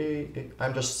B, A.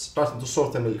 I'm just starting to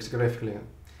sort them graphically,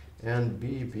 and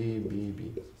B,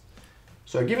 B.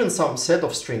 So you're given some set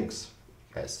of strings,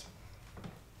 S,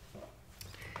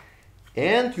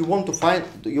 and you want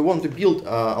to build an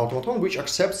automaton which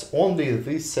accepts only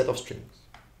this set of strings.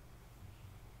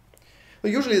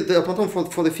 Well, usually the automaton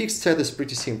for the fixed set is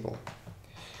pretty simple.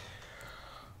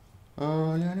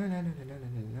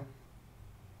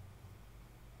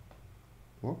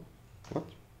 What?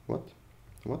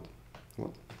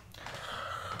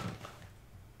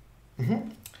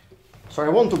 So I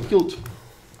want to build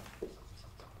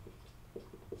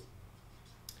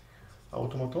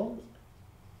automaton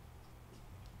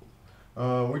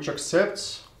which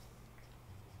accepts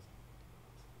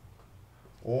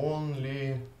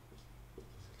only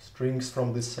strings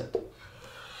from this set.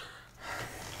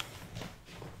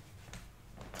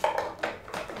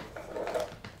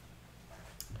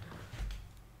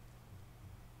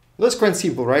 That's quite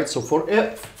simple, right? So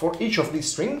for each of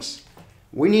these strings,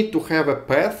 we need to have a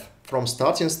path from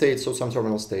starting state to some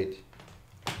terminal state.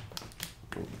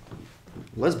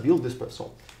 Let's build this path.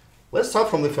 So let's start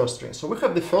from the first string. So we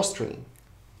have the first string.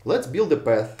 Let's build a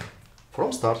path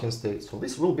from starting state. So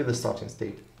this will be the starting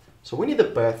state. So we need a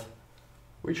path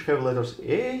which have letters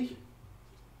A,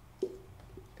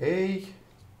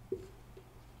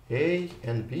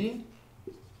 and B,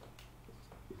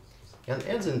 and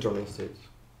ends in terminal state.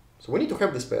 So we need to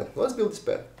have this path. Let's build this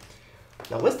path.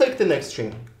 Now let's take the next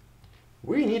string.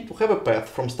 We need to have a path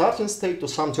from starting state to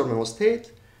some terminal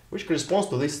state which corresponds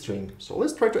to this string. So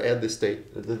let's try to add this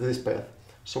path.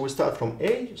 So we start from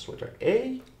A, so we try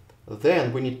A,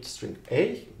 then we need string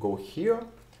A, go here,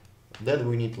 then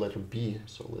we need letter B,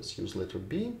 so let's use letter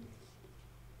B,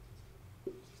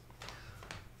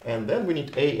 and then we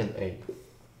need A and A.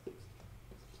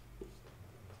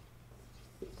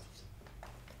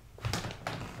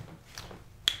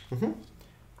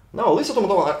 Now this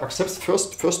automaton accepts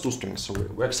first two strings. So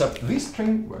we accept this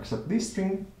string, we accept this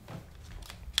string,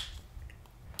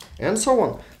 and so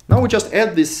on. Now we just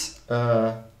add these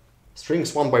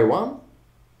strings one by one.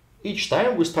 Each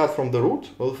time we start from the root,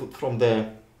 well,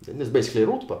 it's basically a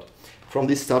root, but from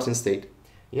this starting state.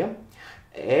 Yeah,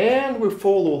 and we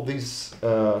follow these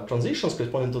transitions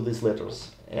corresponding to these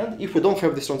letters. And if we don't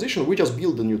have this transition, we just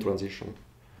build a new transition.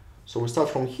 So we start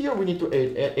from here. We need to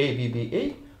add A, B, B,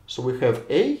 A. So we have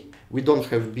A, we don't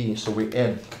have B, so we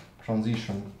add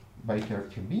transition by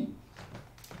character B.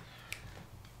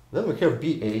 Then we have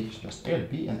BA, just add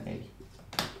B and A.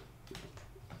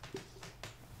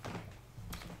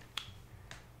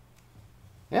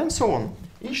 and so on.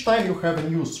 Each time you have a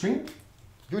new string,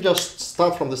 you just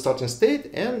start from the starting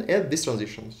state and add these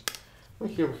transitions. So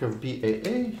here we have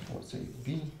BAA, let's say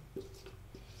B,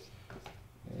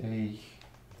 A,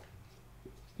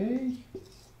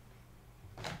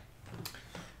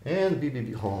 and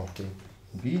BBB. Oh, okay.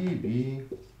 B, B,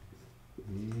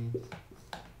 B,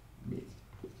 B.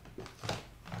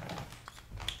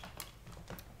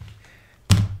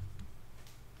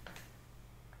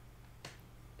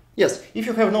 Yes, if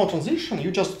you have no transition,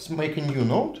 you just make a new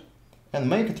node and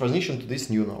make a transition to this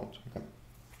new node. Okay.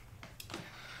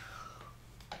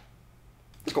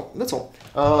 Let's go. That's all.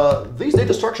 This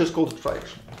data structure is called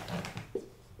abstraction.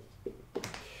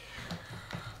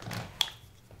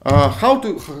 How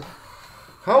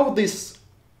this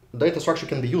data structure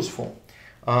can be useful?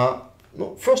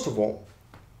 No, first of all,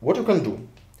 what you can do,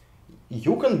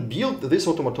 you can build this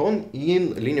automaton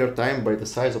in linear time by the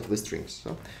size of the strings.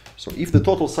 So if the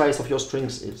total size of your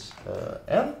strings is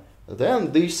n,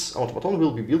 then this automaton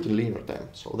will be built in linear time.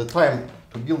 So the time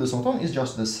to build this automaton is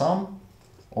just the sum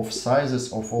of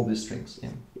sizes of all these strings. Yeah.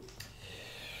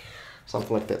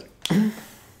 Something like that.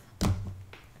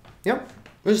 Yeah,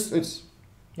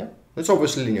 it's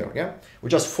obviously linear. Yeah, we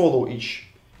just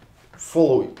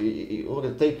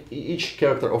take each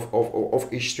character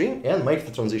of each string and make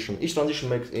the transition. Each transition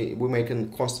we make in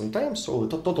constant time, so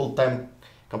the total time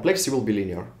complexity will be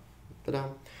linear. Ta-da!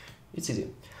 It's easy.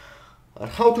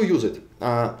 How to use it?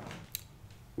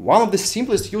 One of the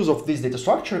simplest use of this data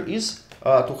structure is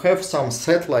to have some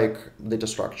set-like data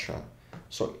structure.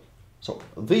 So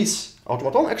this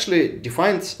automaton actually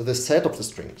defines the set of the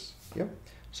strings. Yeah.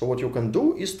 So what you can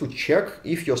do is to check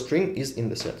if your string is in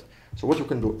the set. So what you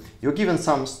can do, you're given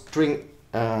some string,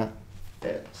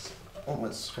 let's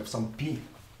have some P.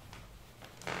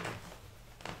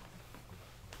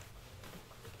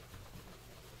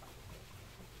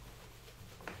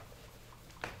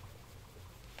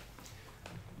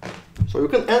 So you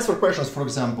can answer questions, for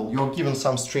example, you're given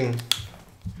some string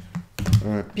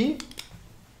P.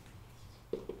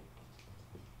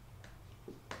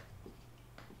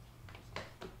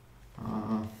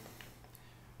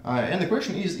 And the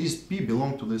question is P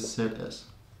belong to this set S?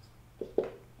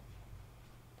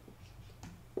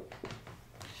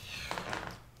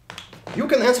 You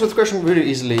can answer this question very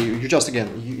easily. You just,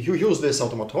 again, you use this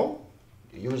automaton,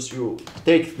 you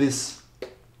take these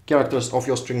characters of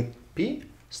your string P,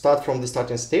 start from the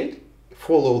starting state,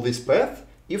 follow this path.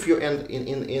 If you end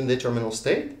in the terminal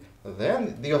state,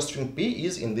 then your string P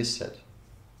is in this set.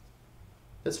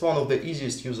 That's one of the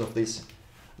easiest use of this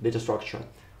data structure.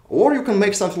 Or you can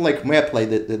make something like map like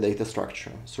the data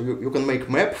structure. So you can make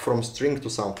map from string to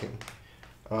something.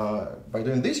 By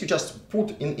doing this, you just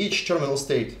put in each terminal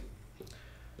state,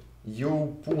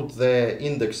 you put the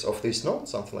index of this node,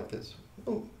 something like this.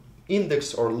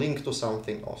 Index or link to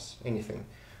something else, anything.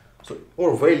 So,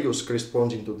 or values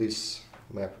corresponding to this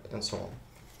map and so on.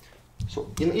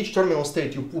 So in each terminal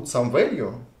state, you put some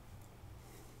value,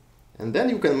 and then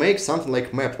you can make something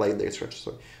like map like data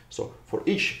structure. So for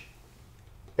each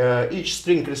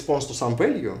string corresponds to some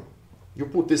value, you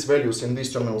put these values in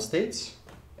these terminal states,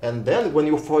 and then when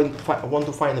you want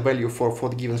to find a value for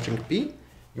the given string P,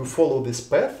 you follow this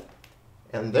path,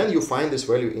 and then you find this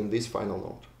value in this final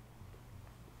node.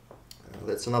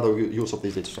 That's another use of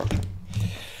this data structure.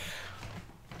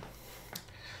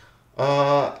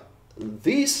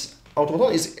 This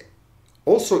automaton is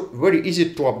also very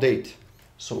easy to update.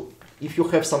 So if you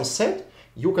have some set,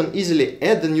 you can easily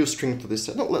add a new string to this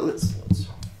set. No, let's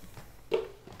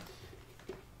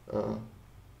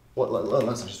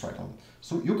just write down.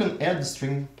 So you can add the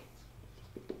string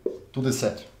to the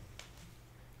set.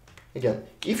 Again,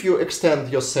 if you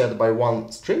extend your set by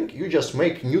one string, you just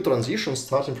make new transitions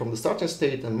starting from the starting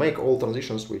state and make all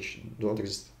transitions which do not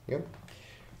exist. Yeah?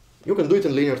 You can do it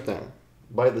in linear time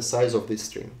by the size of this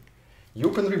string. You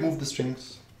can remove the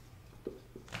strings.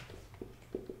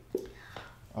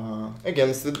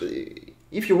 Again,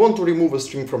 if you want to remove a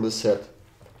string from the set,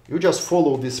 you just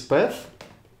follow this path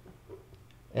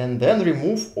and then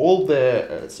remove all the,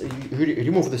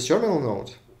 remove this terminal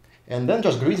node, and then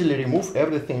just greasily remove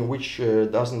everything which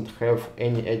doesn't have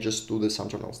any edges to the some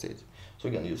terminal state. So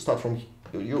again, you start from,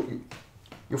 you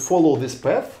follow this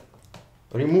path,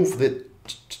 remove the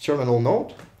terminal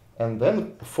node, and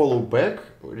then follow back,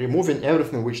 removing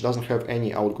everything which doesn't have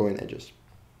any outgoing edges.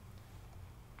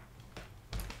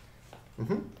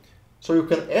 So you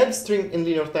can add string in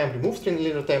linear time, remove string in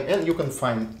linear time, and you can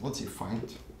find, let's see,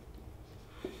 find.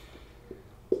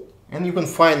 And you can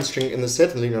find string in the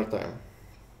set in linear time.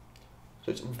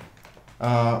 So it's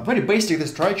very basic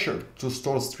structure to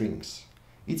store strings.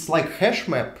 It's like hash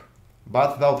map,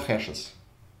 but without hashes.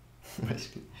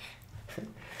 basically.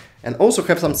 And also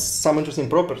have some interesting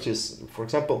properties. For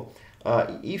example,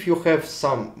 if you have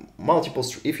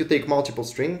if you take multiple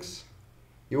strings,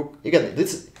 again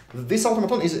this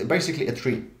automaton is basically a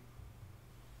tree.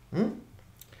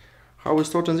 How we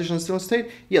store transitions still state?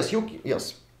 Yes,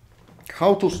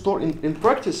 How to store in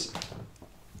practice?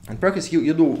 In practice,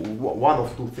 you do one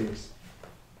of two things.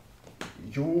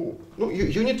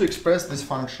 You need to express this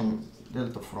function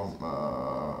delta from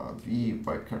v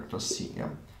by character c. Yeah.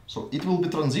 So it will be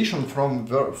transition from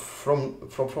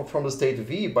the state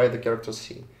v by the character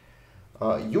c.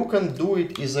 You can do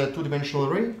it as a two-dimensional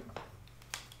array,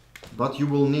 but you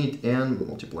will need n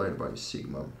multiplied by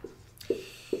sigma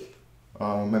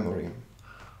memory.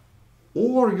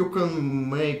 Or you can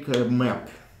make a map,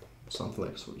 something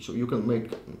like so. So you can make.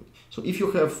 So if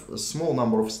you have a small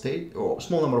number of state or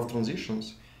small number of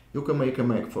transitions, you can make a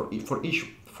map for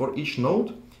each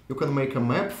node. You can make a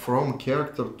map from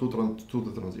character to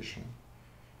the transition.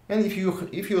 And if you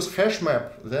use hash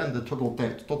map, then the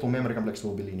total memory complex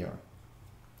will be linear.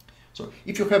 So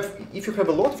if you have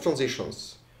a lot of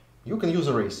transitions, you can use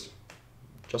arrays,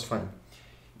 just fine.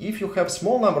 If you have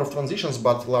small number of transitions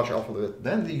but large alphabet,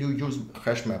 then you use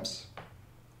hash maps.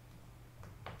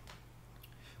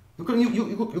 You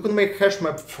can make hash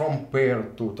map from pair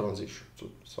to transition, so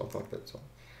something like that. So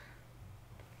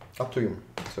up to you.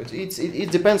 So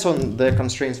it depends on the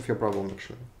constraints of your problem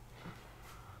actually.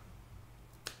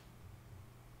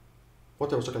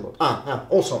 What I was talking about?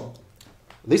 Also,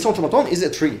 this automaton is a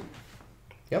tree.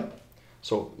 Yeah.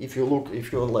 So if you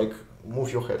like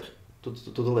move your head to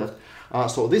the left.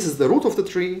 So this is the root of the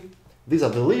tree. These are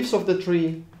the leaves of the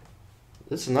tree.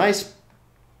 It's a nice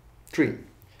tree.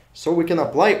 So we can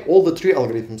apply all the tree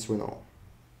algorithms we know.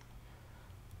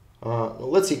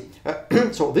 Let's see.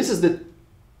 So this is the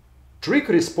tree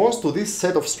corresponds to this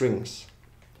set of strings.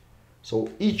 So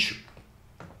each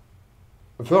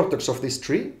vertex of this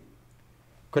tree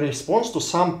corresponds to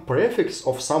some prefix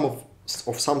of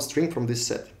some string from this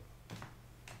set.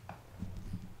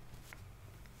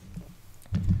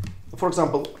 For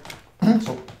example,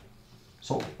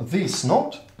 so this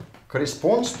node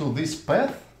corresponds to this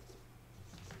path.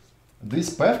 This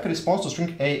path corresponds to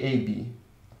string AAB.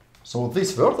 So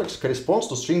this vertex corresponds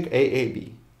to string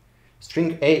AAB.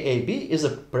 String AAB is a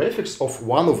prefix of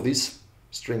one of these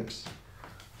strings.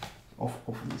 Of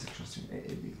this actual string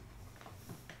AAB.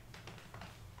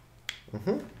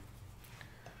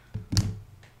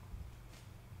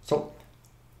 So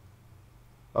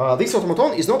this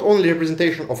automaton is not only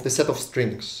representation of the set of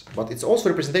strings, but it's also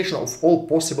representation of all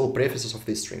possible prefixes of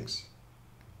these strings.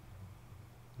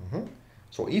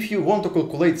 So if you want to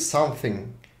calculate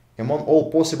something among all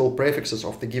possible prefixes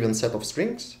of the given set of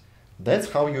strings, that's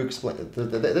how you explain it.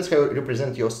 That's how you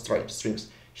represent your strings.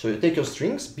 So you take your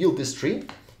strings, build this tree,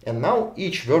 and now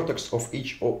each vertex of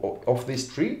each of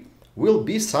this tree will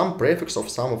be some prefix of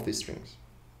some of these strings.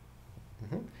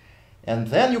 And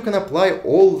then you can apply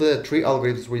all the tree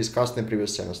algorithms we discussed in the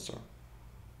previous semester.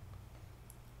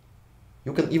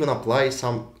 You can even apply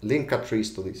some linked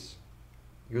trees to this.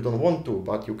 You don't want to,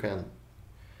 but you can.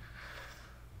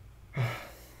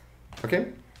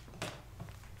 Okay?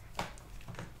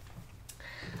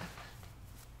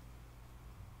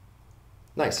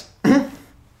 Nice.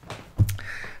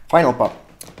 Final part.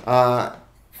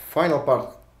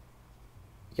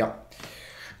 Yeah.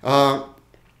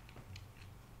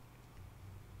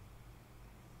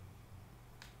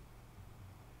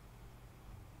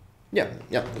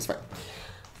 Yeah, that's fine.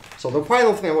 So the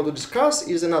final thing I want to discuss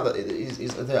is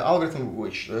is the algorithm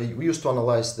which we used to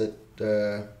analyze the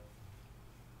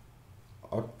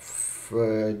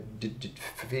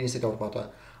finite state automata.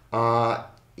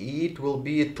 It will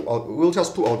be we'll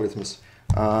discuss two algorithms.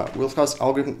 We'll discuss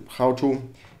algorithm how to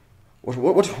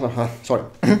sorry.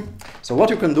 So what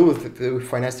you can do with the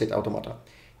finite state automata,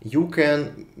 you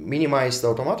can minimize the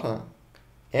automata,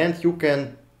 and you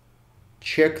can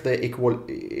check the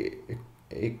equality.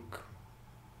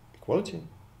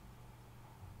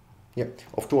 Yeah,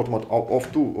 of two automata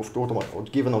or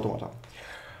given automata.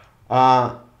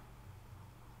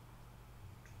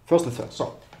 First and third.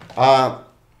 So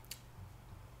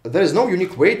there is no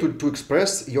unique way to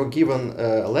express your given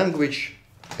language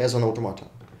as an automata.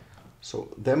 So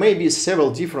there may be several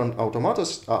different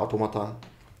automata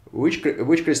which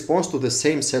corresponds to the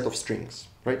same set of strings,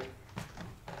 right?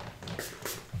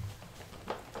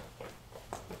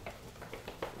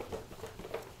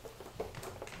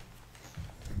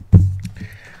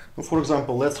 For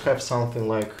example, let's have something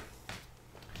like,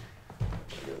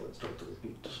 let's try to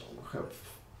repeat. So we have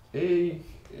A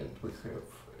and we have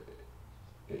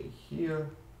A here.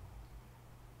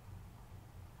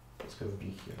 Let's have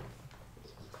B here.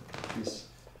 this.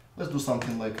 Let's do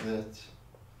something like that.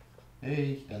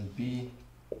 A and B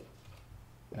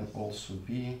and also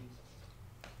B.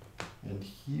 And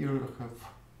here we have,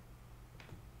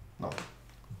 no,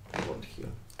 I want here.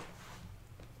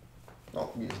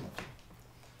 No, B is not.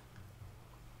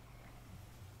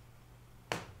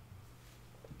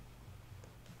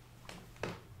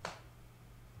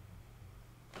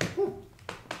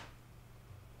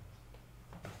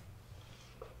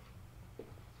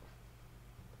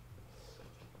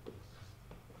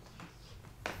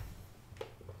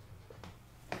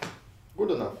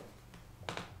 Good enough.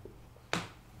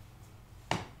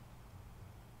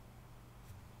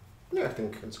 Yeah, I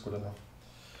think it's good enough.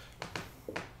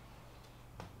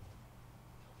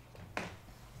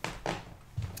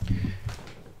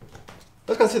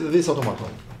 Let's consider this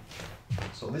automaton.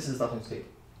 So this is starting state.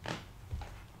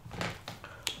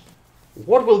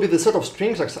 What will be the set of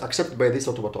strings accepted by this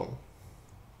automaton?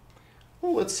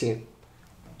 Well, let's see.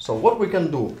 So what we can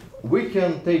do, we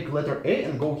can take letter A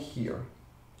and go here.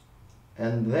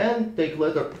 And then take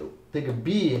a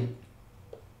B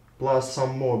plus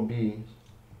some more B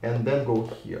and then go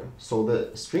here. So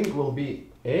the string will be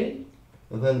A,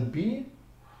 then B,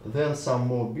 then some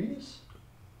more B's.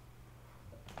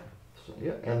 So,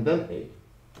 yeah, and then A.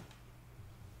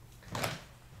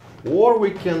 Or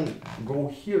we can go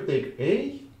here, take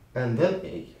A, and then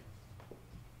A.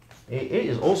 A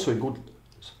is also a good.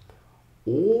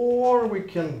 Or we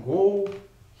can go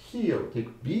here,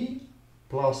 take B,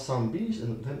 plus some B's,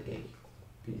 and then A.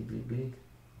 B, B, B.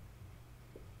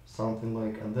 Something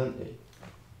like, and then A.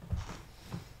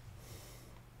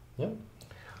 Yeah.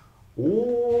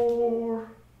 Or,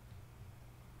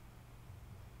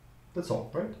 that's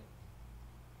all, right?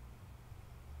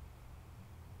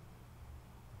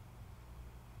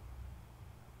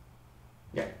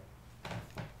 Yeah.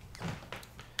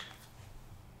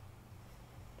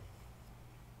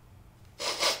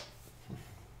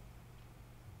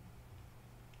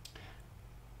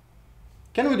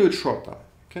 Can we do it shorter?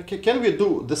 Can we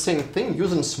do the same thing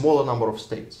using smaller number of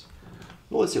states?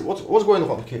 Well, let's see, what's going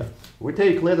on here? We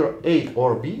take letter A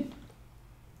or B.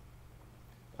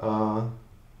 No?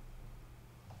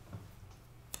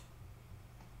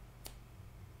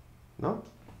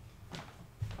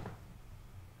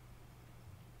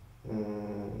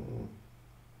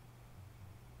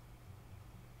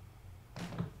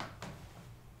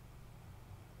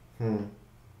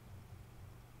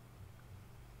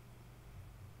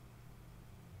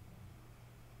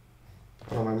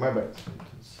 Oh, my bad.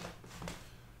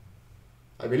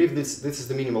 I believe this is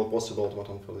the minimal possible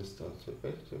automaton for this task.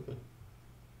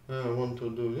 I want to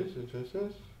do this. I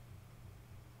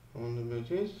want to do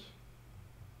this.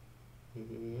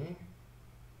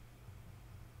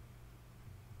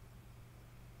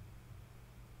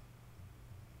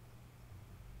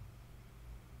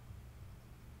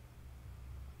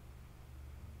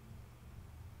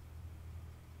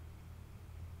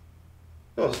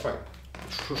 No, that's fine.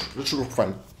 It should work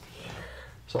fine.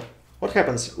 So, what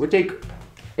happens? We take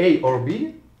A or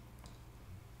B.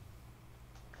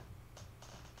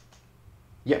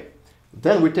 Yeah.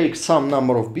 Then we take some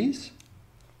number of B's.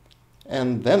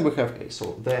 And then we have A.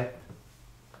 So,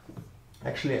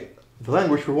 actually, the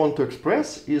language we want to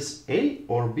express is A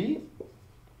or B.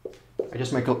 I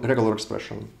just make a regular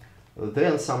expression.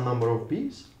 Then some number of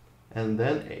B's. And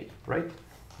then A, right?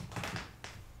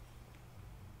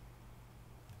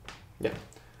 Yeah.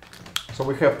 So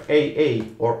we have A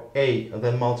or A and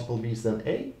then multiple B's then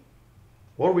A.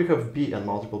 Or we have B and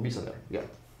multiple B's in there. Yeah.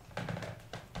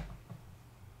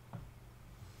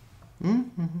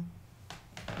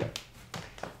 Yeah.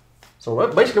 So I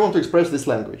basically want to express this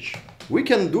language. We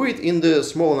can do it in the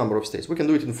small number of states. We can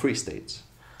do it in 3 states.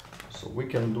 So we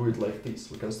can do it like this.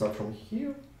 We can start from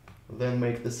here, then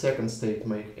make the second state,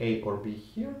 make A or B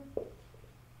here,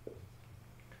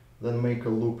 then make a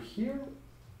loop here,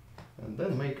 and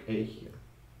then make A here.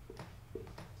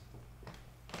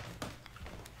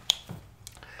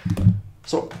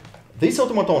 So this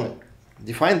automaton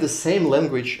defines the same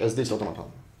language as this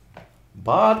automaton,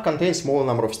 but contains smaller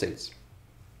number of states.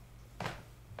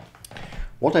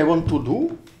 What I want to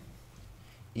do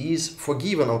is, for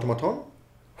given automaton,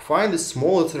 find the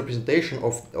smallest representation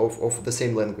of the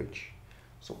same language.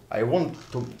 So I want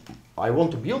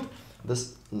to build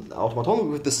this automaton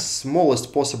with the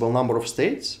smallest possible number of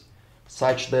states,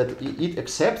 such that it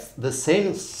accepts the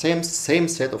same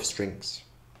set of strings.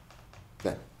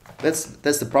 Yeah.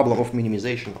 That's the problem of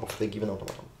minimization of the given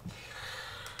automaton.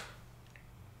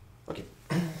 Okay.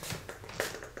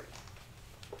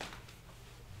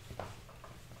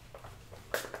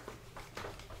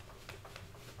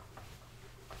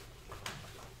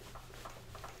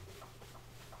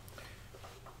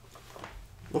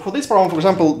 Well, for this problem, for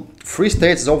example, 3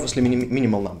 states is obviously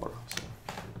minimal number. So.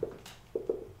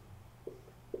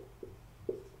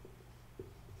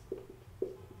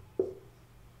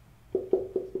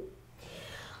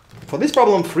 For this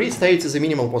problem, 3 states is a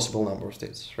minimal possible number of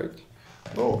states, right?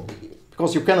 No,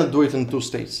 because you cannot do it in 2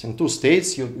 states. In 2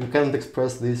 states, you cannot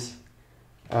express this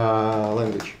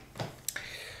language.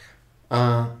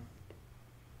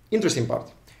 Interesting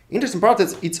part. Interesting part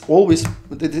is it's always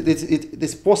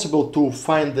it's possible to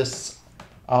find this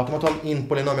automaton in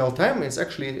polynomial time. It's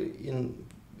actually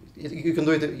you can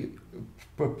do it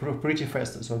pretty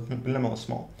fast. So polynomial is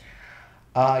small.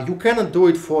 You cannot do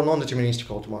it for non-deterministic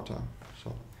automata.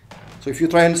 So if you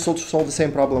try and solve the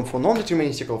same problem for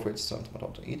non-deterministic of its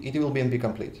automata, it will be NP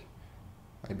complete,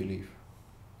 I believe.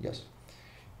 Yes,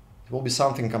 it will be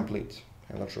something complete.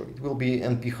 I'm not sure. It will be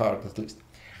NP hard at least.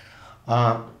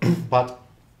 But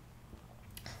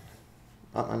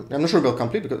I'm not sure about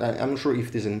complete because I'm not sure if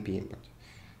it is NP. But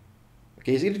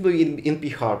okay, it will be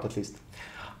NP hard at least.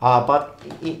 But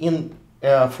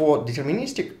for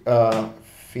deterministic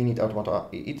finite automata,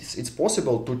 it's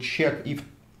possible to check if,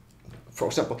 for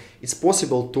example, it's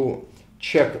possible to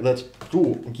check that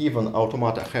 2 given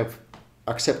automata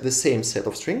accept the same set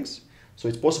of strings. So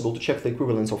it's possible to check the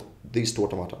equivalence of these 2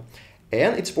 automata.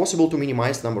 And it's possible to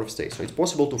minimize the number of states. So it's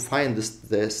possible to find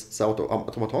this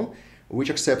automaton which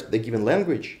accepts the given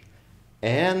language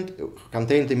and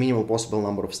contain the minimal possible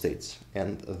number of states.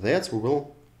 And that's what we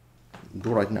will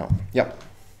do right now. Yeah.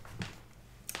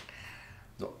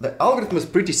 So the algorithm is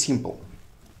pretty simple.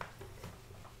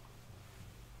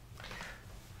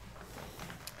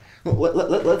 No,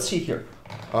 let's see here.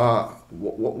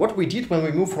 What we did when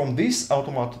we moved from this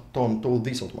automaton to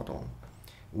this automaton.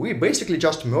 We basically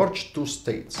just merged 2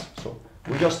 states. So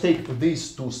we just take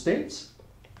these 2 states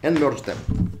and merge them.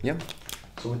 Yeah.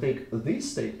 So we take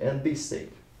this state and this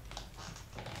state.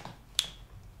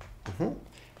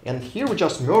 And here we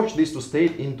just merge these 2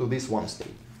 states into this one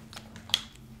state.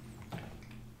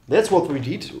 That's what we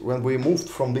did when we moved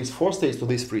from these 4 states to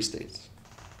these 3 states.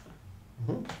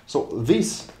 So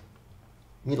this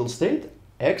middle state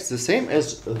acts the same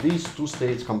as these 2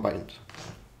 states combined.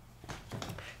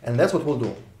 And that's what we'll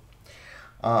do.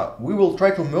 We will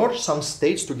try to merge some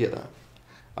states together.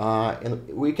 And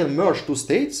we can merge 2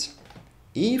 states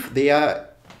if they are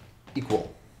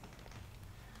equal.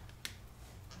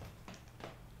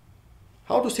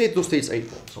 How to say 2 states are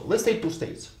equal? So let's take 2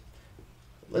 states.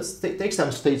 Let's take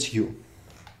some states U.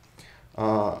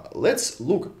 Let's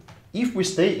look if we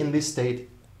stay in this state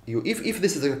U. If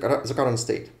this is the current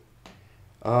state,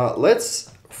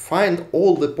 let's find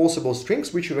all the possible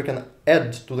strings which we can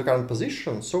add to the current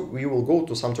position, so we will go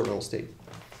to some terminal state.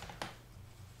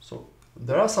 So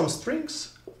there are some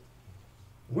strings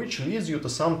which leads you to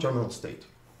some terminal state.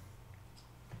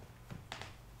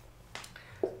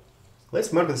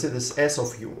 Let's mark this as S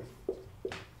of U.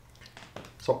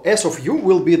 So S of U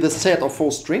will be the set of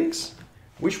all strings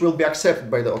which will be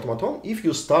accepted by the automaton if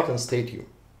you start in state U.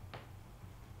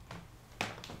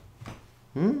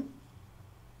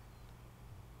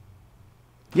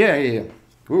 Yeah.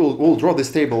 We'll draw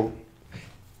this table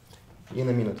in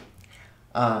a minute.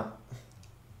 Now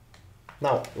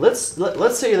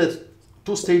let's say that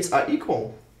 2 states are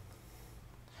equal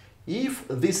if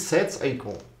these sets are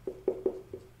equal.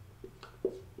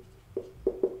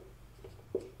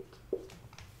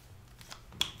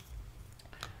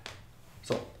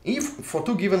 So if for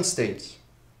 2 given states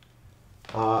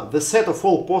the set of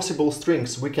all possible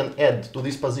strings we can add to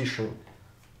this position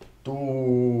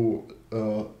to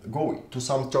go to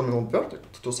some terminal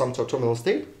vertex, to some terminal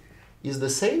state, is the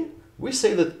same, we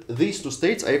say that these 2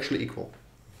 states are actually equal.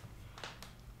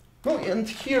 No, and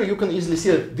here you can easily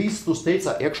see that these 2 states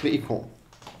are actually equal.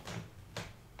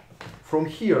 From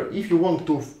here, if you want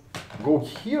to go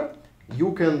here,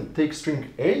 you can take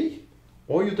string A,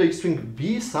 or you take string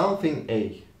B something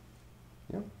A.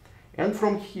 Yeah? And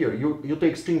from here, you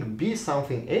take string B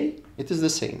something A, it is the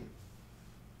same.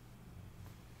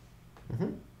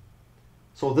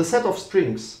 So the set of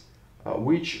strings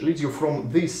which leads you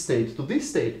from this state to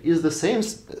this state is the same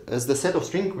as the set of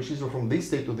strings which leads you from this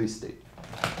state to this state.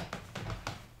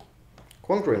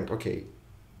 Congruent, okay.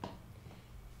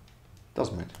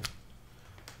 Doesn't matter.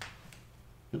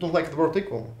 You don't like the word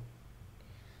equal?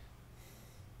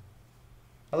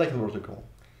 I like the word equal.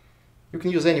 You can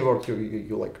use any word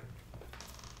you like.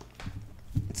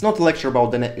 It's not a lecture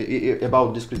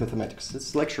about discrete mathematics.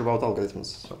 It's a lecture about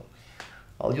algorithms. So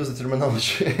I'll use the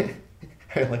terminology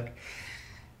I like.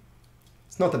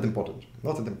 It's not that important.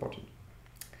 Not that important.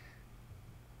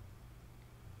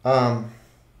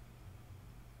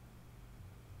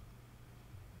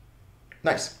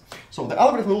 Nice. So the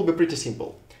algorithm will be pretty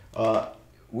simple.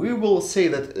 We will say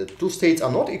that two states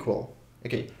are not equal.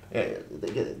 Okay,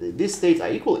 these states are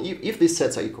equal if these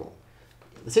sets are equal.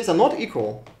 The sets are not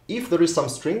equal if there is some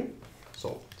string.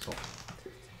 So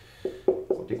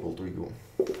not equal to u.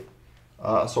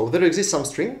 So there exists some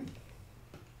string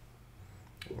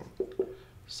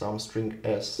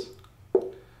s.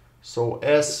 So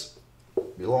s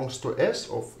belongs to s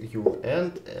of u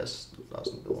and s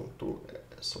doesn't belong to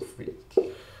s of v,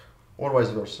 or vice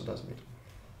versa, doesn't matter.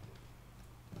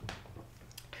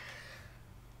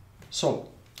 So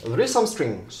there is some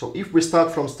string. So if we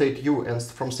start from state u and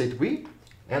from state v,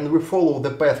 and we follow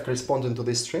the path corresponding to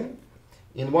this string,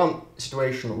 in one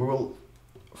situation we will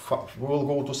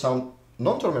go to some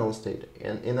non-terminal state,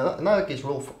 and in another case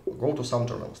we'll go to some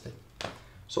terminal state.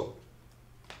 So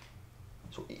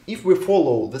if we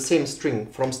follow the same string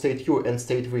from state u and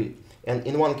state v, and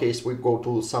in one case we go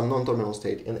to some non-terminal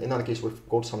state, and in another case we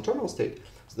go to some terminal state,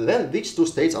 so then these two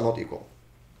states are not equal.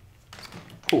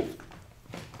 Cool.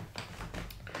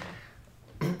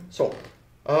 So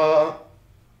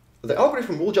the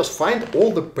algorithm will just find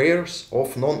all the pairs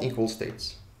of non-equal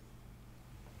states.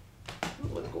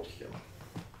 Let's go here.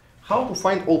 How to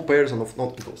find all pairs of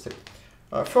non-equal states?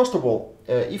 First of all,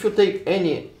 if you take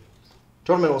any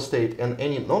terminal state and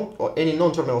any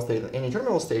non-terminal state and any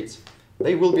terminal states,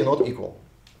 they will be not equal.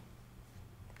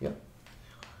 Yeah.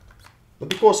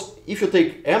 Because if you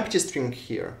take empty string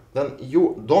here, then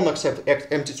you don't accept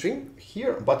empty string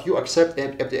here, but you accept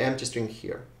the empty string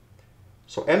here.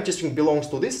 So empty string belongs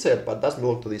to this set, but doesn't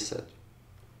belong to this set.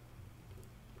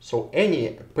 So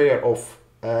any pair of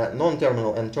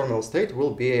non-terminal and terminal state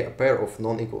will be a pair of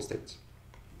non-equal states.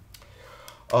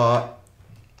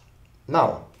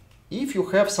 Now, if you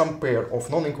have some pair of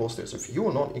non-equal states, if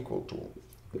u not equal to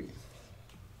v,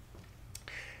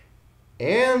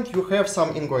 and you have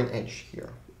some ingoing edge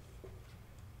here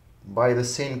by the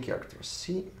same character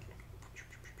c,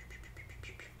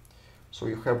 so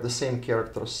you have the same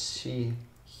character c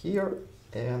here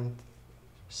and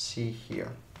c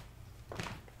here,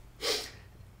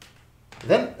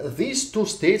 then these two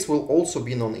states will also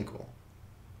be non-equal.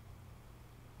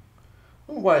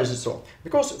 Why is it so?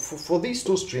 Because for these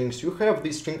two strings you have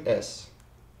this string s.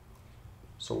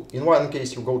 So in one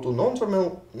case you go to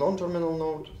non-terminal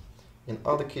node, in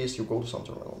other case you go to some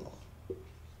terminal node.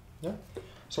 Yeah.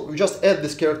 So you just add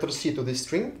this character c to this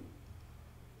string,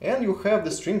 and you have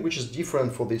the string which is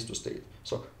different for these two states.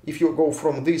 So if you go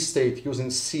from this state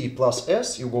using c plus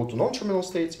s, you go to non-terminal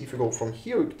states. If you go from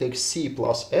here, you take c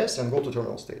plus s and go to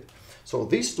terminal state. So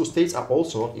these two states are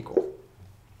also not equal.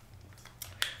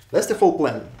 That's the full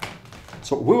plan.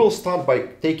 So we will start by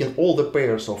taking all the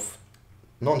pairs of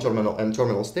non-terminal and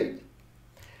terminal state,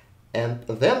 and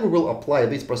then we will apply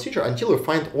this procedure until we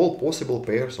find all possible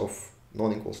pairs of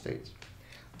non-equal states.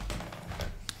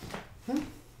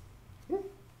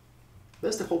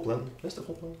 That's the whole plan. That's the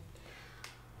whole plan.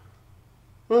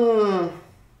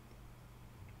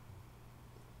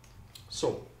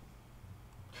 So,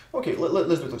 okay,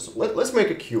 let's do this. Let's make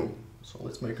a queue. So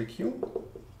let's make a queue.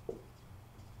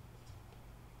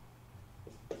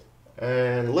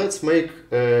 And let's make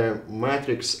a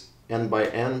matrix n by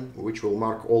n, which will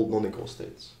mark all non-equal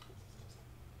states.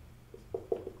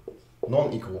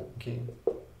 Non-equal, okay.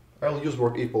 I'll use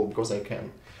word equal because I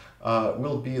can.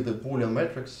 Will be the Boolean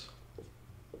matrix.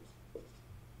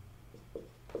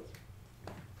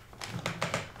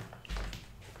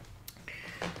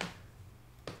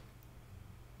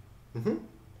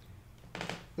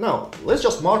 Now, let's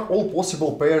just mark all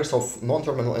possible pairs of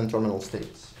non-terminal and terminal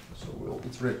states. So we'll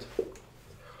iterate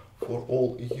for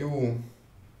all u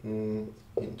in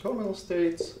terminal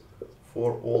states,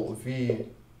 for all v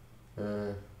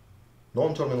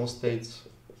non-terminal states,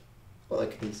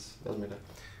 like this, doesn't matter.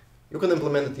 You can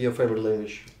implement it in your favorite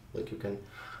language, like you can,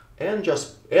 and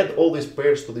just add all these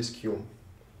pairs to this queue.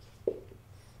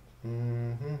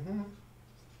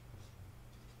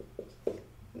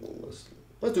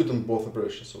 Let's do it in both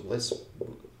operations. So let's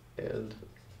add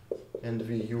and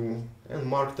vu and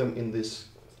mark them in this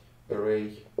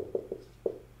array.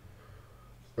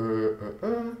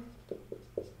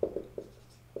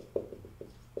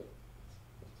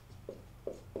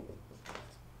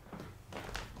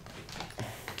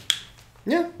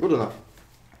 Yeah, good enough.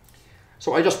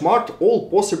 So I just marked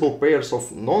all possible pairs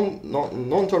of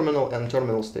non-terminal and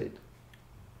terminal state.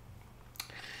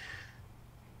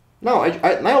 Now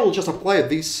I will just apply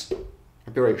this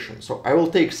operation. So I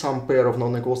will take some pair of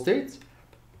non-equal states,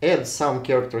 add some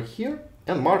character here,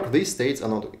 and mark these states are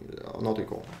not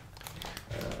equal.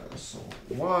 So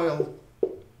while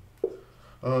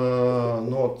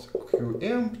not q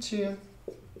empty,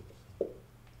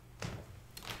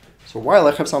 So while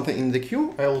I have something in the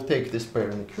queue, I will take this pair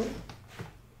in the queue.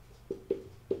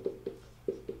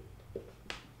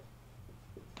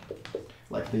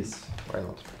 Like this, why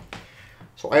not?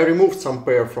 So I removed some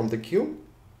pair from the queue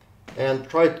and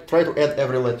try to add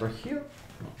every letter here.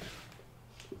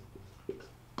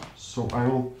 So I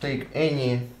will take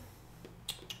any,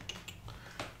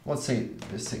 let's say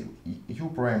u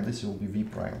prime, this will be v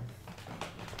prime.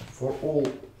 For all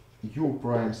u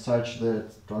prime such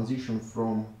that transition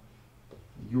from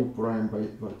u prime by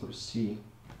vector c,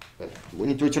 we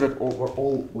need to iterate over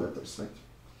all letters,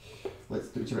 right?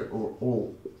 Let's iterate over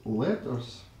all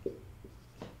letters.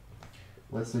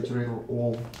 Let's iterate over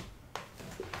all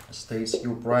states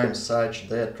u prime such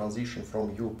that transition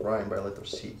from u prime by letter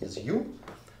c is u.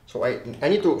 So I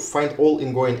need to find all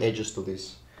ingoing edges to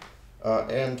this.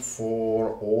 And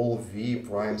for all v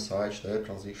prime such that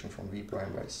transition from v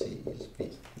prime by c is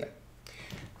v. Yeah.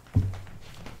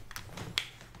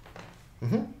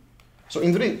 So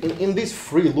in these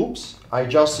three loops, I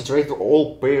just iterate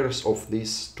all pairs of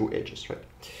these two edges, right?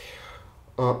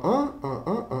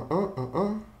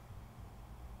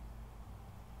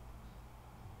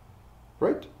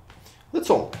 Right? That's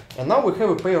all. And now we have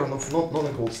a pair of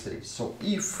non-equal states. So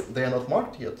if they are not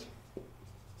marked yet,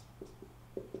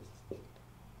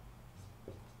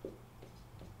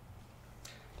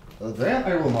 then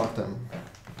I will mark them.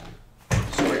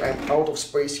 Sorry, I'm out of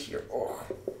space here. Oh.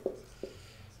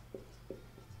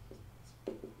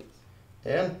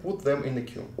 And put them in the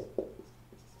queue.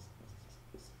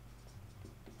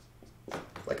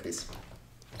 Like this.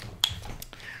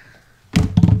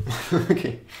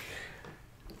 Okay.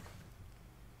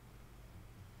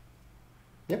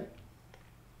 Yeah.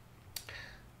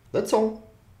 That's all.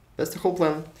 That's the whole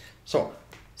plan. So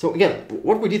again,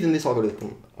 what we did in this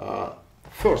algorithm,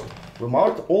 first, we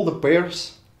marked all the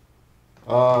pairs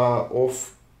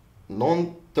of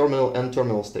non-terminal and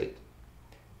terminal state.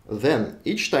 Then,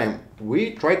 each time,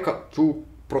 we try to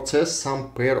process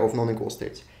some pair of non-equal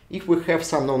states. If we have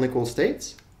some non-equal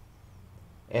states,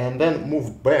 and then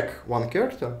move back one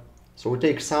character, so we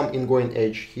take some ingoing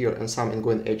edge here and some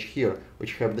ingoing edge here,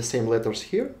 which have the same letters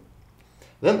here,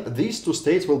 then these two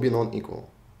states will be non-equal.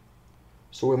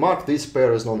 So we mark this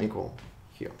pair as non-equal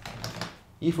here,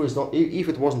 if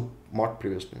it wasn't marked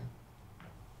previously.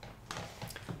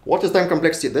 What is time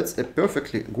complexity? That's a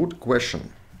perfectly good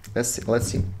question. Let's see.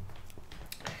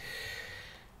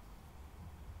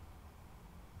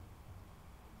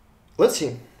 Let's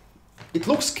see. It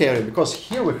looks scary because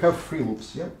here we have three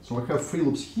loops. Yeah. So we have three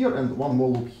loops here and one more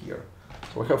loop here.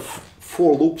 So we have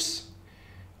four loops.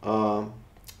 But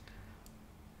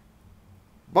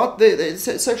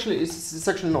it's actually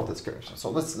not that scary.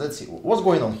 So let's see what's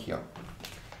going on here.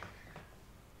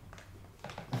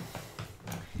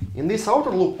 In this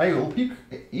outer loop, I will pick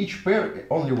each pair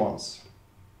only once.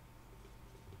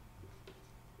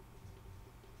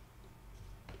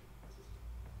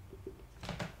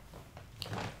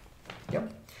 Yeah.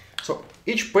 So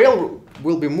each pair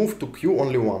will be moved to queue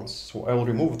only once. So I will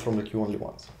remove it from the queue only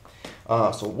once.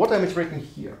 So what I'm iterating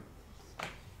here?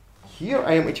 Here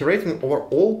I am iterating over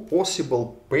all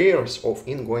possible pairs of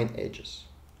ingoing edges.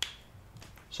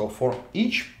 So for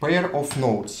each pair of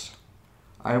nodes,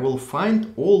 I will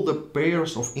find all the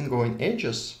pairs of ingoing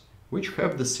edges which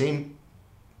have the same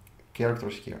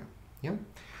characters here. Yeah.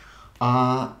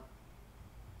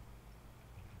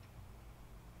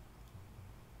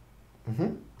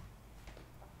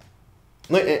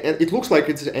 No, it looks like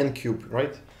it's n cubed,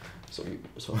 right? So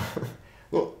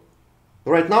well,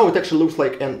 right now it actually looks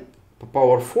like n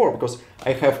power 4 because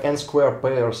I have n square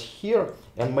pairs here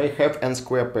and may have n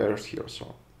square pairs here.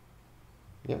 So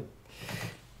yeah.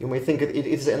 You may think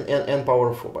it's n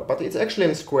power 4, but it's actually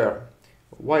n square.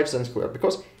 Why it's n square?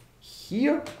 Because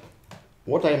here,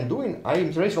 what I'm doing, I'm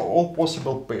iterating all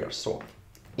possible pairs. So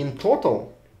in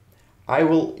total, I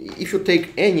will, if you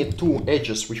take any two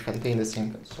edges which contain the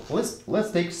same, so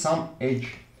let's take some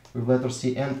edge with letter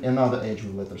C and another edge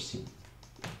with letter C.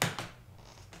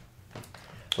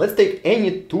 Let's take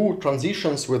any two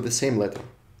transitions with the same letter.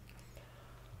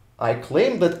 I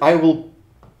claim that I will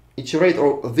iterate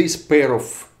this pair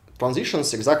of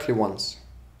transitions exactly once,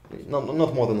 not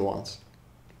more than once.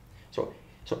 So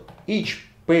each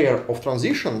pair of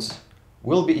transitions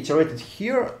will be iterated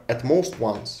here at most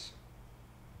once.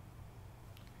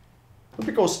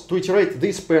 Because to iterate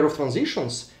this pair of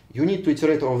transitions, you need to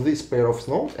iterate over this pair of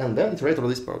nodes and then iterate over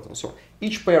this pair of nodes. So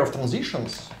each pair of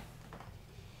transitions,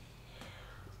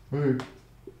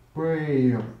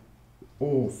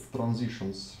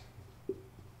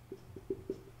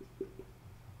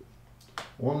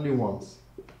 only once.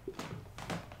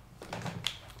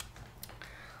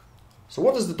 So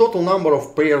what is the total number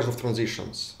of pairs of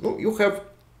transitions? No, you have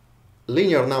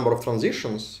linear number of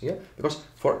transitions, yeah, because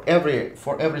for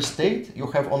every state you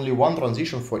have only one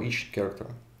transition for each character.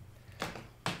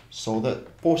 So the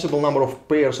possible number of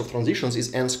pairs of transitions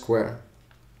is n squared.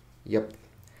 Yep.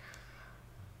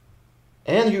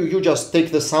 And you just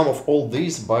take the sum of all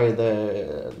these by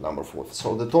the number of words.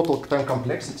 So the total time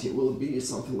complexity will be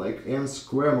something like n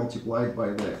squared multiplied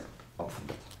by the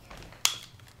alphabet.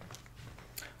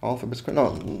 Alphabet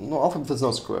squared? No, alphabet is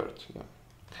not squared. Yeah.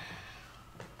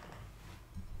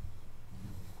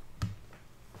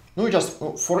 No, we just,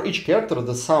 for each character,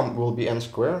 the sum will be n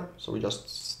squared. So we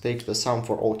just take the sum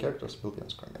for all characters, will be n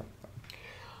squared.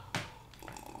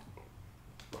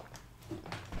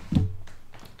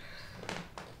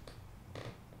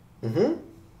 Yeah.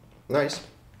 Nice.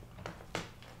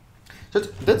 So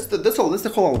that's all. That's the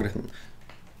whole algorithm.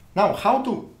 Now, how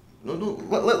to?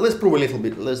 Let's prove a little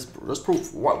bit. Let's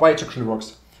prove why it actually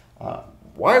works.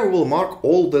 Why we will mark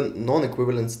all the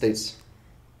non-equivalent states.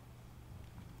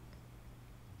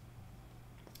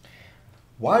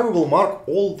 Why we will mark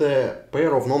all the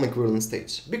pair of non-equivalent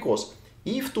states? Because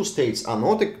if two states are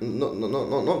not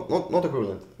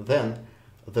equivalent, then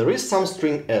there is some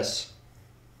string s.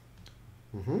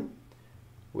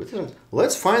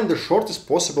 Let's find the shortest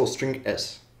possible string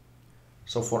s.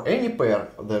 So for any pair,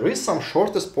 there is some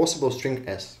shortest possible string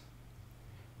s.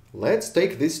 Let's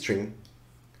take this string.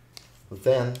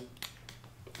 Then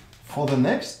for the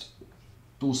next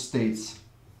two states,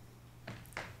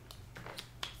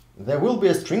 there will be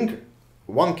a string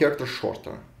one character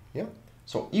shorter. Yeah.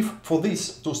 So if for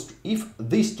these two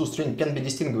strings can be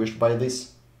distinguished by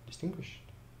this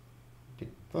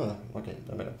okay,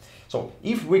 so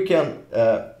if we can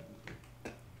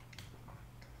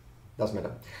doesn't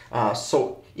matter.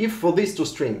 So if for these two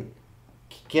strings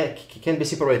can be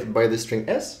separated by the string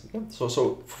s, yeah?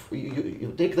 So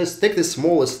you take this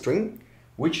smallest string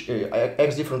which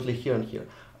acts differently here and here,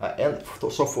 and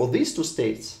so for these two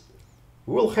states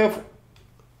we will have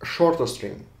a shorter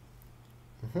string,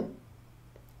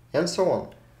 and so on.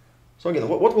 So again,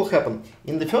 what will happen?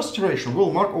 In the first iteration,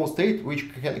 we'll mark all states which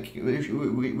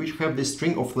have this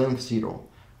string of length 0.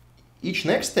 Each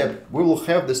next step, we will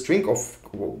have the string of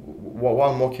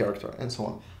one more character, and so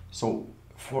on. So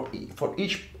for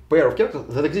each pair of characters,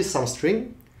 there exists some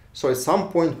string. So at some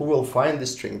point, we will find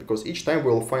this string, because each time we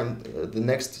will find the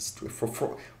next.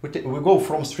 We go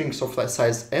from strings of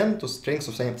size n to strings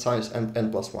of same size n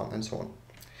plus 1, and so on.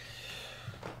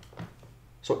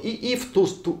 So if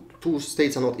two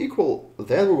states are not equal,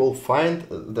 then we will find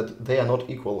that they are not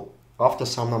equal after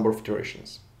some number of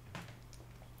iterations.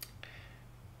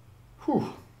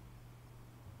 Whew.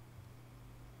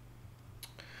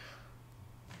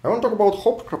 I want to talk about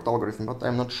Hopcroft algorithm, but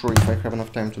I'm not sure if I have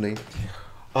enough time today.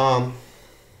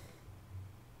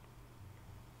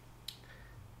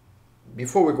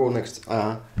 Before we go next,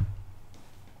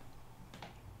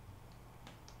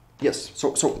 yes,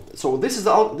 so this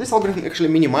algorithm actually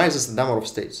minimizes the number of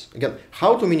states. Again,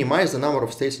 how to minimize the number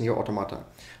of states in your automata?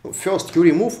 First, you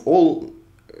remove all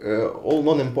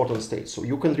non-important states. So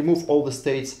you can remove all the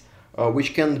states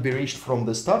which can be reached from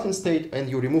the starting state, and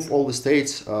you remove all the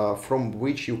states from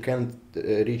which you can't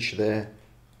reach the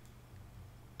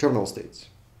terminal states.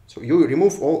 So you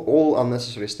remove all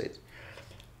unnecessary states.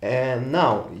 And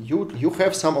now you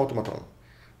have some automaton.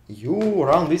 You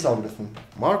run this algorithm,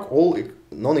 mark all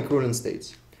non-equivalent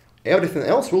states. Everything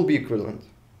else will be equivalent.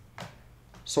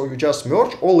 So you just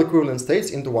merge all equivalent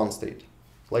states into one state.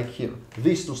 Like here,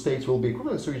 these two states will be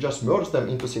equivalent, so you just merge them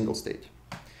into a single state.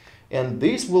 And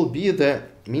this will be the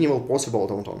minimal possible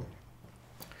automaton.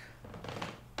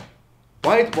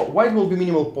 Why it will be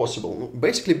minimal possible?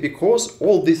 Basically because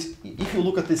all this, if you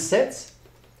look at these sets,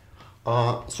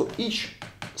 so each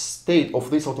state of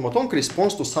this automaton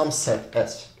corresponds to some set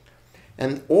S.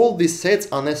 And all these sets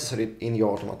are necessary in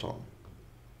your automaton.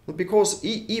 Because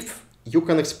if you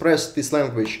can express this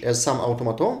language as some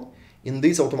automaton, in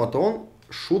this automaton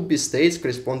should be states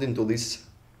corresponding to these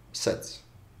sets.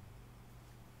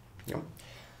 Yeah.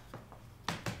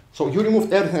 So you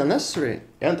removed everything unnecessary,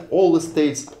 and all the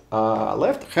states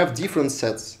left have different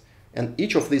sets. And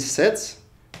each of these sets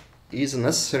is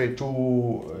necessary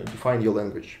to define your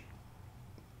language.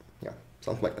 Yeah,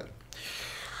 something like that.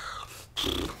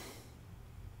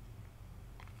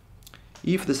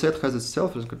 If the set has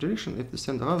itself as a condition, if the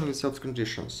set has itself as a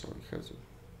condition, so it has.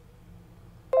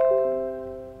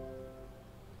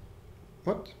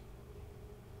 What?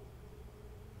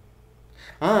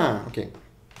 Ah, okay.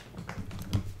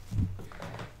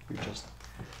 You just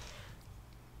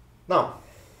now.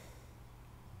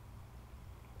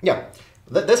 Yeah,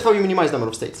 that's how you minimize number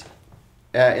of states.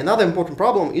 Another important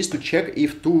problem is to check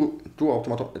if two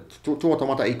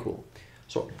automata equal.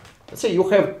 So let's say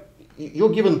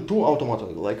you're given two automata,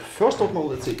 like first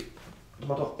automaton, let's say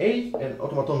automaton A and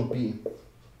automaton B,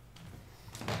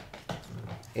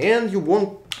 and you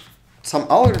want some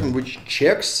algorithm which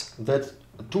checks that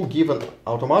two given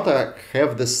automata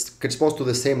have this corresponds to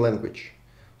the same language.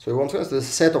 So you want to say the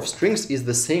set of strings is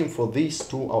the same for these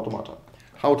two automata.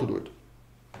 How to do it?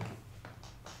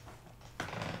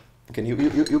 Okay,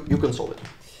 you can solve it.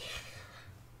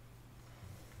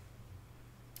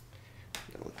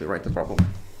 Let me write the problem.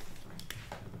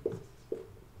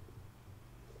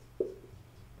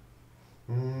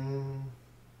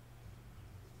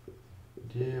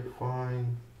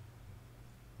 Define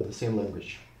the same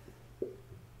language.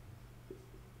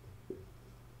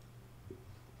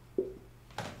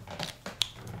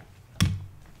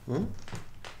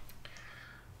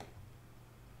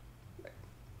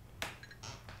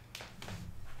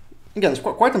 Again, it's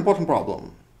quite important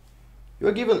problem.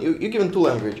 You're given two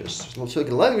languages. So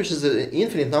the language is an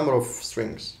infinite number of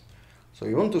strings. So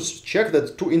you want to check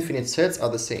that two infinite sets are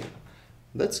the same.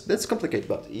 That's complicated,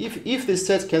 but if this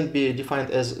set can be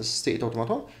defined as a state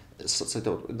automaton, it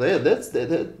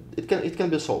can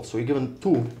be solved. So you're given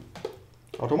two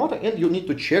automata, and you need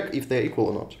to check if they're equal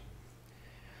or not.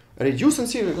 Reduce and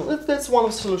see, that's one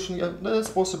of the solutions. Yeah, that's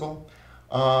possible.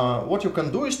 What you can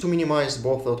do is to minimize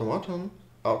both automata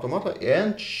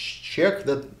and check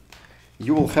that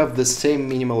you will have the same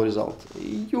minimal result.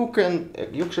 You can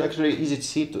actually easily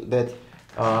see that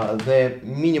the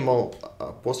minimal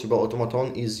possible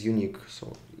automaton is unique.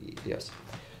 So yes,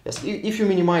 if you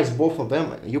minimize both of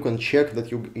them, you can check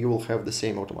that you will have the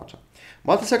same automata.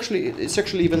 But it's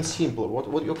actually even simpler.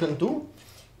 What you can do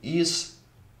is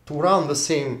to run the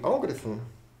same algorithm.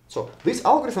 So this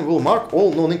algorithm will mark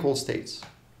all non-equal states.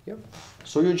 Yeah.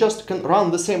 So you just can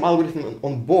run the same algorithm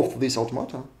on both these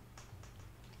automata.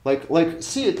 Like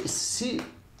see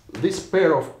this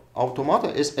pair of automata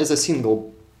as a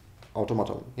single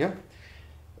automaton, yeah,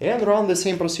 and run the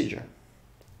same procedure,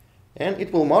 and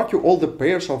it will mark you all the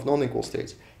pairs of non-equal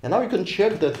states. And now you can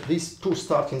check that these two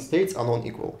starting states are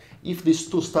non-equal. If these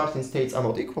two starting states are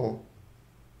not equal,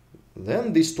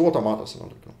 then these two automata are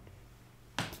not equal.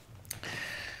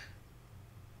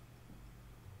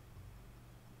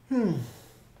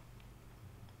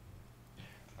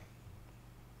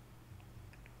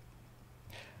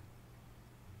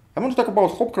 I want to talk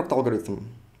about Hopcroft algorithm.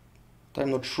 I'm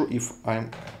not sure if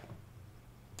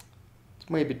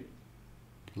maybe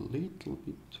a little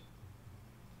bit.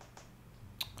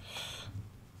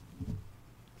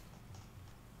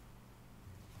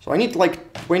 So I need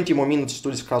like 20 more minutes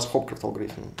to discuss Hopcroft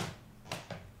algorithm.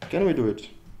 Can we do it?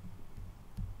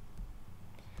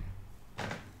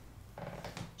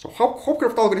 So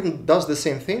Hopcroft algorithm does the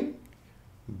same thing,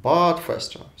 but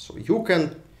faster. So you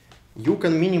can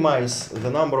minimize the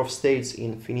number of states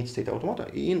in finite state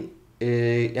automata in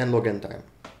n log n time.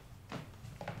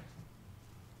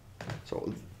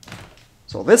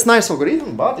 So that's nice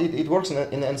algorithm, but it works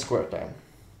in n squared time.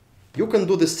 You can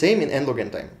do the same in n log n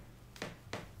time.